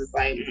yeah, I was just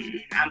like,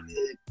 I'm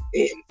good.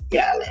 And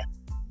yeah, I left.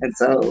 And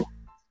so,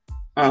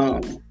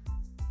 um,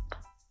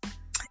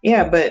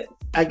 yeah, but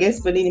I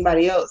guess with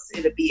anybody else,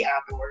 it'll be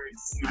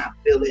afterwards. And I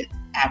feel it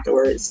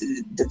afterwards,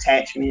 the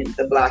detachment,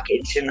 the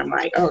blockage. And I'm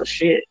like, oh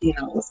shit,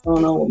 what's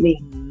going on with me?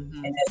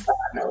 Hmm. And that's how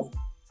I know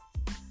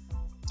I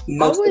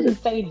most of it.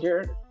 wouldn't say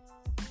during.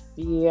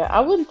 Yeah,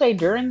 I wouldn't say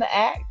during the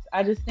act.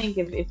 I just think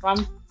if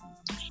I'm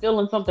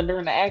feeling something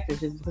during the act,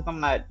 it's just because I'm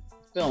not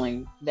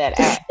feeling that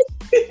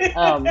act.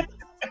 Um,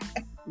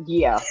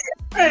 yeah,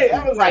 Right,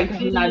 I was like, right.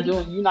 Because you're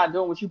not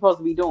doing what you're supposed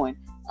to be doing.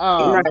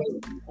 right.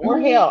 Or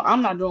hell,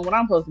 I'm not doing what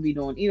I'm supposed to be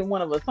doing. Either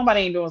one of us,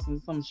 somebody ain't doing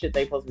some shit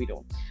they supposed to be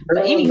doing. But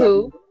Girl,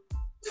 anywho,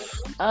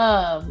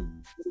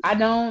 I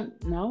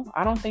don't know.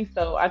 I don't think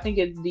so. I think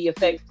the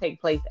effects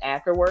take place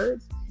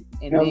afterwards,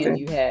 and then okay.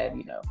 you have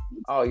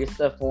all your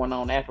stuff going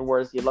on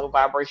afterwards. Your low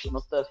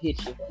vibrational stuff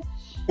hits you.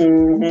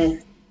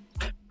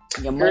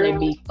 Mm-hmm. Your money Girl,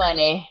 be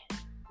funny.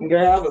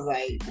 I was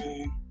like,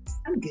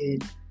 I'm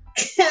good.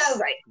 I was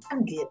like,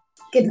 I'm good.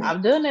 Good night.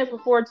 I've done that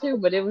before too,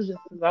 but it was just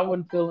because I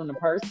wasn't feeling the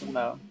person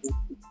though.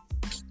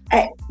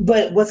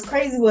 But what's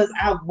crazy was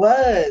I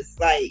was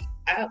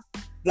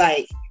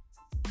like,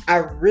 I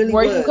really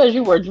Were was. you because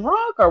you were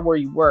drunk, or were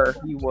you were?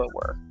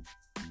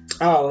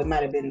 Oh, it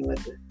might have been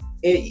liquor.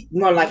 It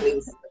more likely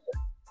was liquor.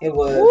 It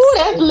was. Ooh,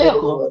 that's it really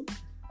liquor.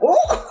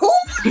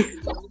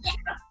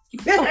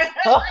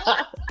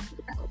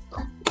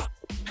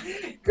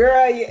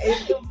 Girl,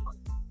 it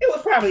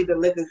was probably the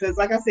liquor because,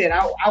 like I said,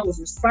 I was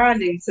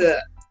responding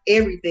to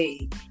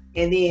everything,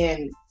 and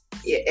then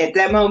at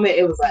that moment,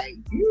 it was like,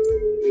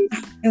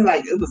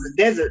 it was a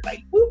desert,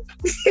 like, whoop.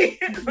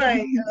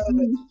 Like,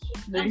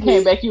 Then you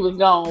came back, you was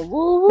gone.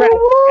 Woo, right.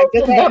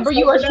 the number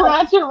you were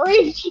trying to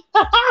reach.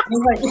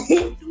 Like,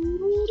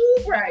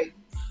 right,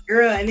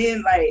 girl, and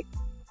then like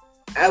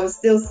I would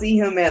still see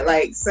him at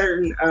like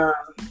certain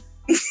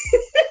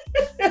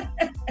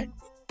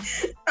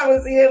I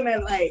would see him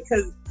at like,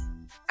 because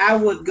I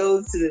would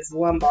go to this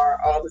one bar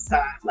all the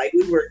time. Like,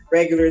 we were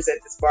regulars at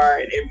this bar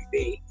and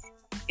everything.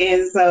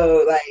 And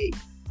so, like,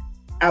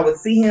 I would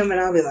see him and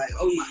I'd be like,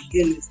 oh my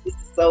goodness, this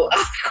is so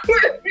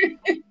awkward.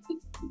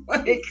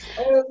 Like,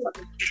 oh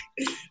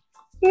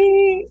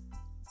my.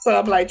 So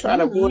I'm like trying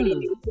to avoid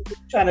him,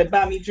 trying to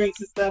buy me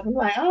drinks and stuff. I'm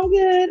like, I'm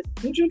good.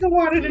 I'm drinking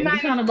water tonight. You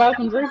trying to buy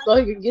some drinks so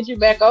he can get you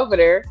back over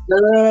there.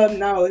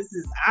 No, this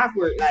is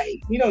awkward.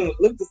 Like, you don't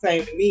look the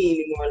same to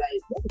me anymore.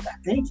 Like, what was I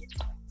thinking?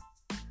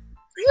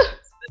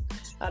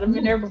 I'd have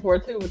been there before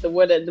too with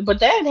but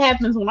that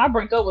happens when I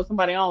break up with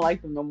somebody I don't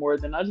like them no more.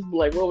 Then I just be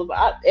like, what was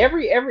I?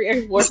 Every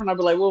ex-boyfriend I'd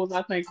be like, what was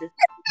I thinking?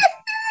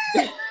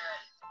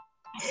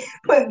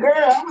 But girl,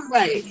 I was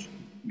like,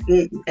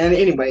 and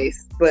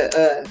anyways, but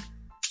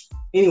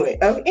anyway,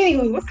 what's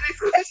the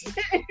next question?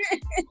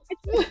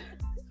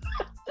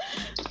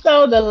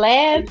 So the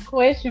last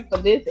question for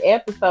this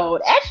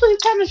episode, actually,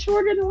 it's kind of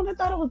shorter than what I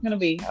thought it was going to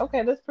be.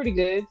 Okay, that's pretty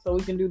good. So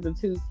we can do the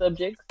two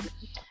subjects.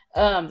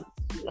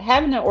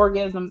 Having an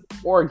organism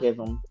at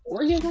the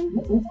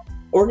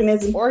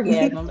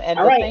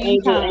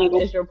same time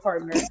as your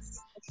partner.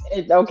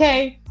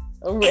 Okay.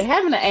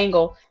 Having an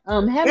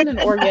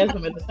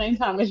orgasm at the same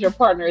time as your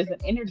partner is an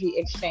energy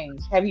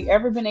exchange. Have you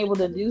ever been able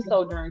to do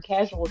so during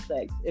casual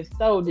sex? If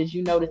so, did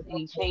you notice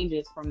any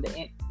changes from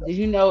the? Did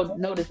you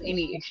notice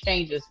any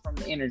exchanges from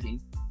the energy?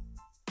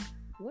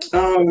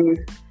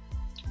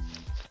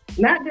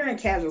 Not during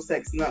casual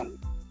sex. No,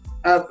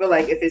 I feel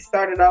like if it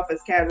started off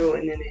as casual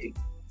and then it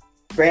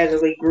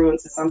gradually grew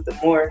into something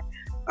more,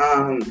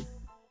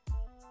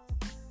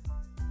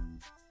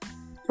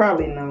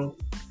 probably no.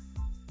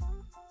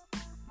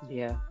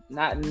 Yeah,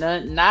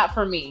 not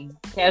for me.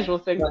 Casual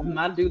sex does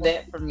not do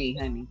that for me,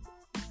 honey.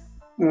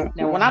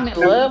 Now, when I'm in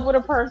love with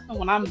a person,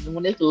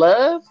 when it's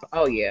love,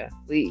 oh yeah,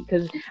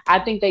 because I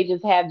think they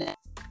just have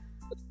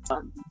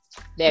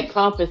that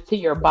compass to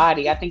your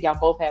body. I think y'all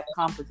both have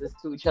compasses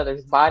to each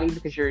other's body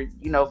because you're,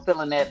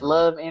 feeling that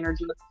love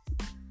energy.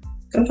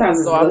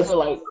 Sometimes so I feel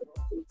like,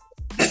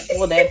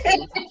 well, that's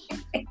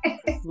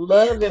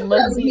love. It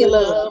must be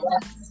love.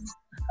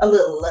 A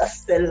little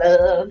lust and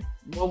love.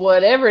 Well,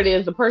 whatever it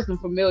is, the person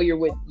familiar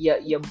with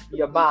your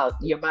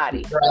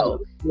body. So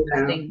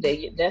I think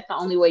that's the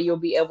only way you'll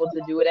be able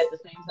to do it at the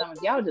same time.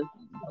 If y'all just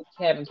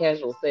having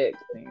casual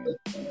sex, then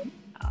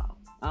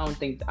I don't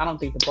think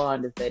the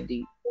bond is that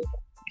deep.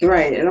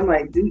 Right, and I'm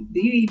like, do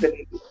you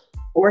even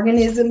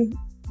orgasm?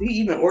 Did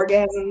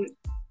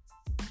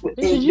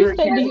you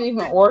say do you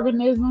even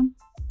organism?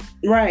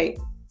 Right.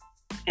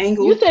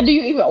 Angle. You said do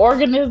you even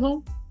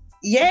organism?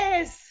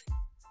 Yes.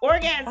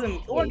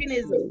 Organism. Why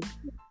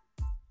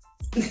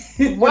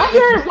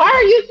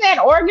are you saying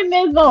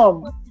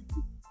organism?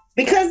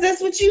 Because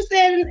that's what you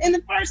said in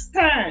the first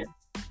time.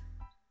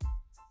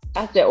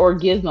 I said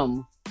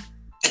orgasm.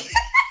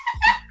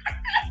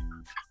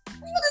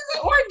 What is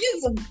an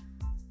orgasm?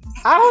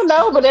 I don't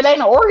know, but it ain't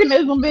an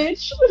organism,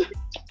 bitch. You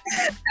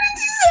said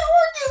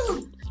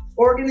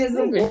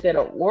organism. You said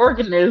an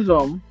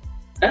organism.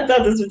 I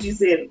thought that's what you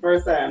said the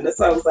first time. That's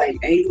why I was like,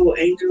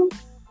 angel,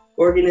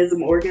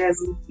 organism,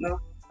 orgasm. No?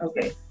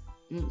 Okay.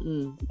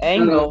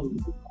 Angle.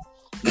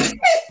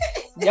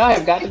 Y'all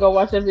have got to go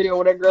watch that video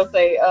where that girl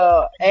say,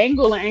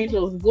 Angle and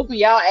Angel is whooping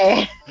y'all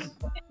ass.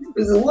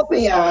 It's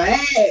whooping y'all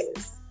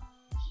ass.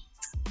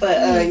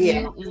 But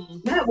yeah,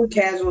 not with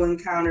casual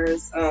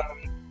encounters.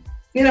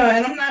 And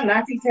I'm not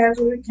knocking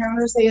casual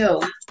encounters.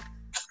 Hell,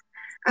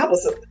 I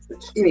was,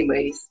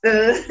 anyways.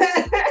 Yeah,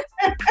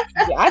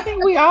 I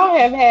think we all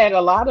have had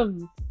a lot of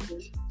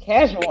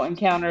casual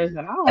encounters,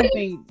 and I don't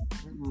think.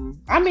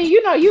 I mean,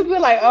 you feel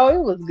like, oh, it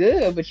was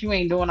good, but you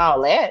ain't doing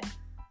all that.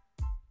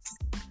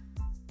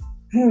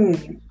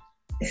 Yeah,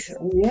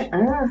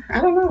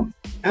 I don't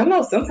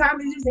know.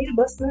 Sometimes you just need a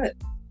bust nut,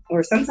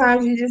 or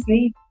sometimes you just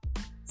need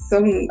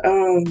some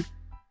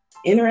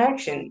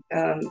interaction.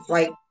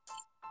 Like,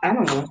 I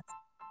don't know.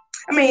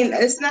 I mean,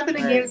 it's nothing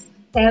against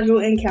casual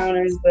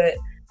encounters, but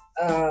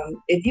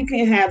if you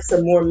can have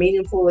some more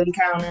meaningful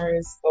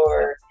encounters,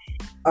 or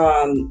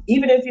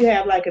even if you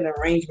have like an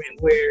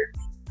arrangement where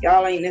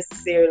y'all ain't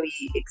necessarily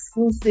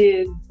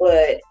exclusive,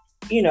 but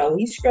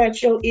he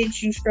scratch your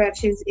itch, you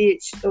scratch his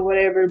itch, or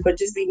whatever, but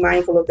just be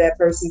mindful of that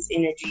person's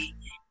energy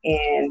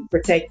and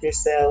protect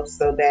yourself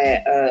so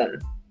that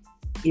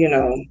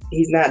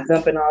He's not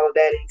dumping all of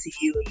that into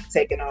you and you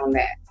taking on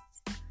that.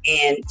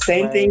 And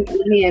same thing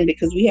with men,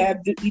 because we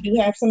do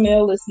have some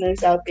male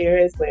listeners out there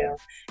as well.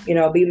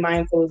 Be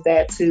mindful of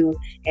that too.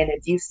 And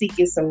if you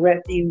seeking some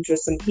refuge or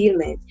some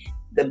healing,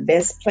 the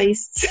best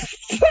place to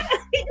find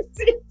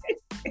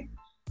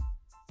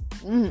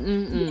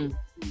it.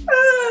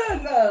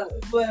 No,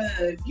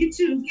 but get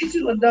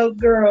you a dope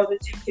girl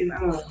that you can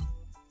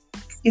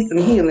get some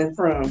healing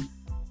from.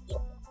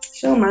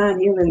 She don't mind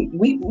healing.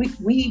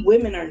 We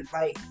women are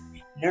like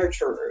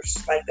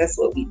nurturers. Like, that's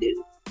what we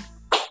do.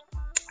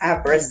 I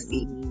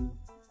breastfeed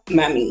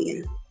my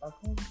men.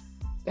 Okay.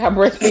 I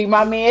breastfeed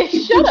my man.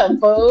 Shut up,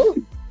 fool.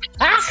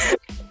 I'm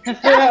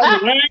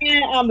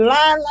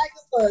lying like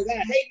a bug.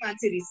 I hate my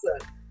titties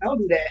suck. Don't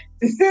do that.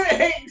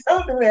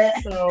 Don't do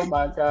that. Oh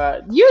my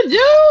God. You do?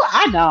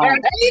 I don't.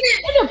 It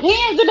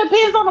depends. It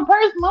depends on the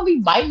person. I'll be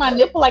biting my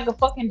nipple like a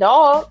fucking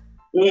dog.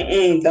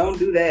 Don't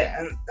do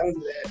that. Don't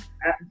do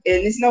that. And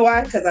it's know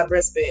why? Because I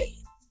breastfed.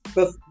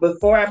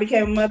 Before I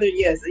became a mother,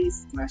 yes,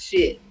 this is my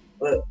shit.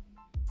 But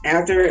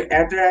after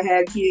I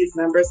had kids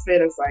and I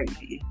breastfed, I was like,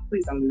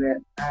 please don't do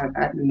that.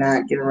 I do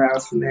not get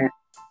aroused from that.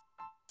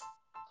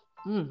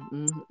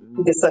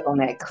 You can suck on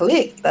that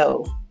click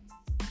though.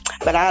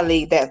 But I'll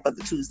leave that for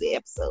the Tuesday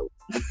episode.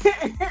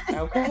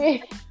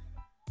 Okay.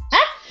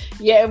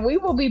 Yeah, we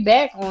will be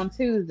back on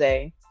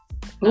Tuesday.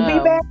 We'll be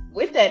back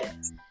with that.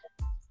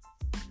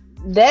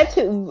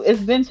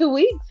 It's been 2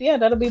 weeks. Yeah,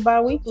 that'll be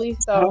bi-weekly.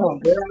 So I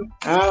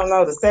don't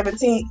know, the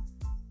 17th.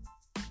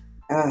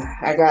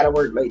 I gotta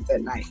work late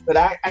that night, but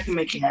I can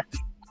make it happen.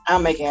 I'll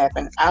make it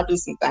happen. I'll do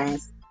some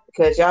things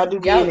because y'all do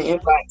get in the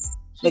invites.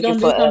 She's gonna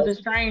do something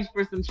strange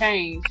for some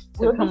change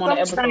to come on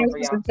the episode for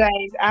y'all.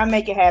 I'll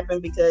make it happen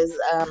because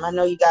I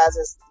know you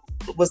guys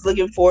was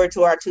looking forward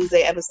to our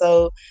Tuesday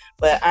episode,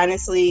 but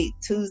honestly,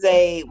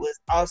 Tuesday was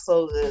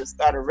also the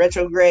start of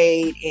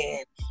retrograde,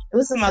 and it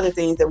was some other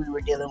things that we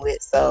were dealing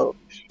with. So,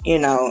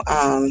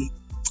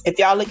 if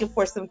y'all looking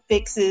for some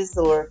fixes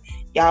or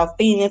y'all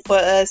feeling for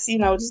us,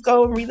 just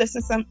go and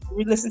re-listen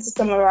to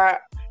some of our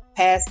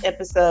past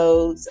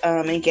episodes.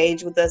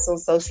 Engage with us on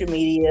social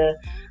media.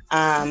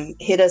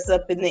 Hit us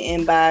up in the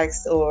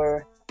inbox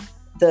or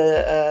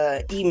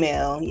the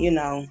email.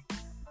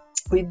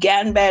 We've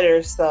gotten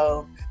better,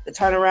 so the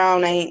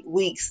turnaround ain't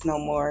weeks no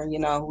more.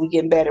 We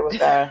getting better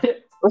with our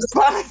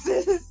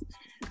responses.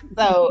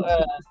 So,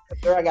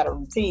 girl, I got a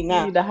routine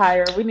now. We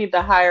need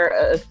to hire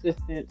an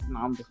assistant. No,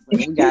 I'm just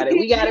playing. We got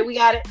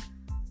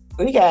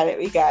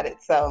it.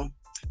 So,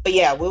 but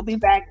yeah, we'll be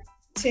back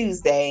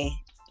Tuesday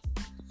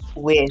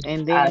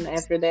and then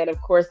after that,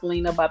 of course,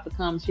 Lena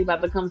she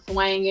about to come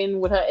swinging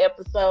with her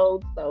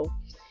episode. So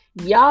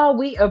y'all,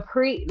 we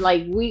appreciate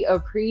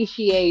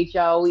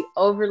y'all. We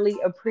overly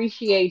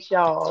appreciate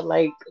y'all.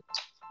 Like,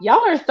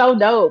 y'all are so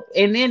dope.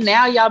 And then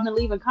now y'all been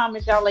leaving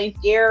comments. Y'all ain't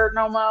scared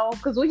no more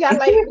because we got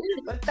like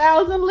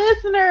 1,000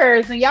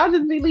 listeners, and y'all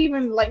just be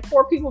leaving, like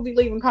 4 people be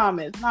leaving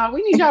comments. Nah,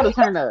 we need y'all to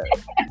turn up.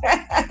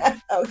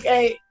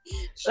 Okay,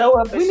 show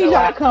up. We need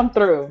y'all to come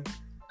through.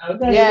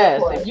 Okay.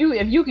 Yes, if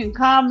you can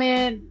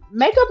comment,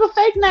 make up a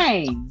fake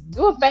name.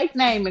 Do a fake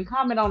name and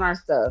comment on our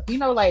stuff.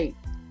 No, then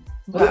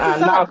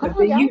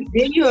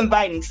you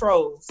inviting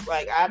trolls.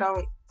 Like, I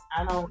don't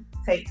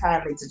take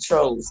kindly to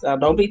trolls.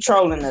 Don't be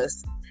trolling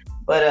us.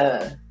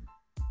 But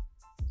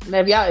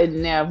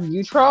if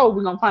you troll,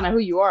 we're gonna find out who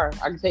you are.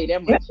 I can tell you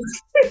that much.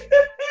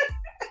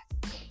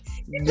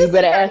 You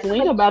better ask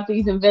Lena about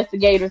these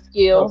investigator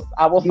skills.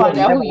 I will find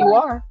out who you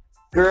are.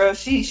 Girl,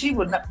 she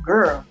would not.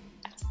 Girl,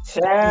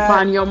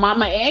 find your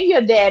mama and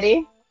your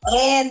daddy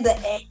and the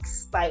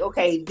ex. Like,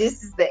 okay,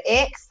 this is the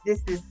ex.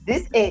 This is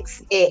this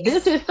ex.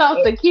 This is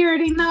social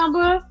security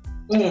number.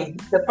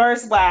 The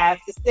first wife,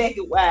 the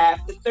second wife,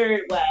 the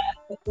third wife,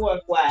 the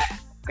fourth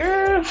wife.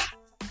 Girl,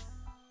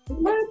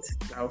 what?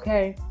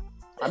 Okay.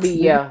 I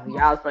mean,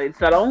 y'all say,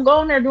 so don't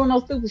go in there doing no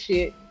stupid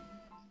shit.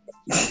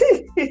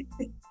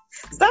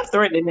 Stop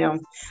threatening them.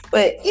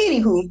 But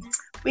anywho,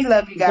 we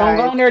love you guys. Don't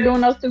go in there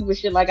doing no stupid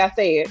shit, like I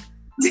said.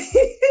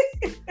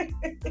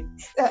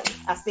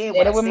 I said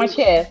it with my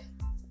chest.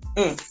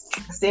 I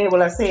said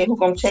what I said. Who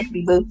gonna check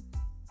me, boo?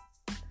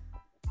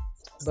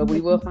 But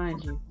we will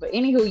find you. But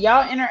anywho,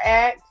 y'all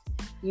interact.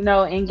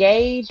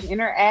 Engage,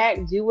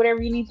 interact, do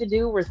whatever you need to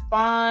do.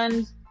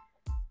 Respond.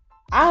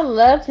 I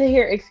love to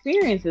hear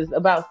experiences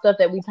about stuff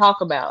that we talk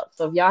about.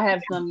 So if y'all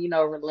have some,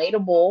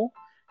 relatable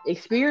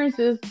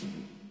experiences,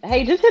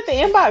 hey, just hit the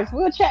inbox.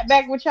 We'll chat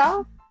back with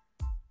y'all.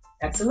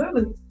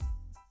 Absolutely.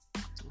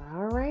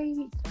 All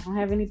right. I don't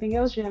have anything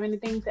else. You have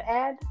anything to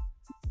add?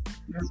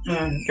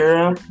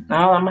 Girl,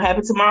 no, I'm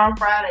happy tomorrow,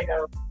 Friday,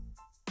 though.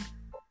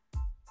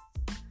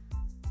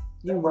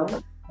 You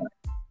what?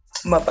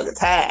 Motherfucker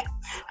tired.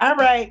 All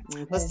right.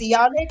 Okay. We'll see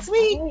y'all next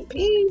week. Right.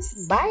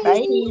 Peace.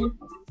 Bye.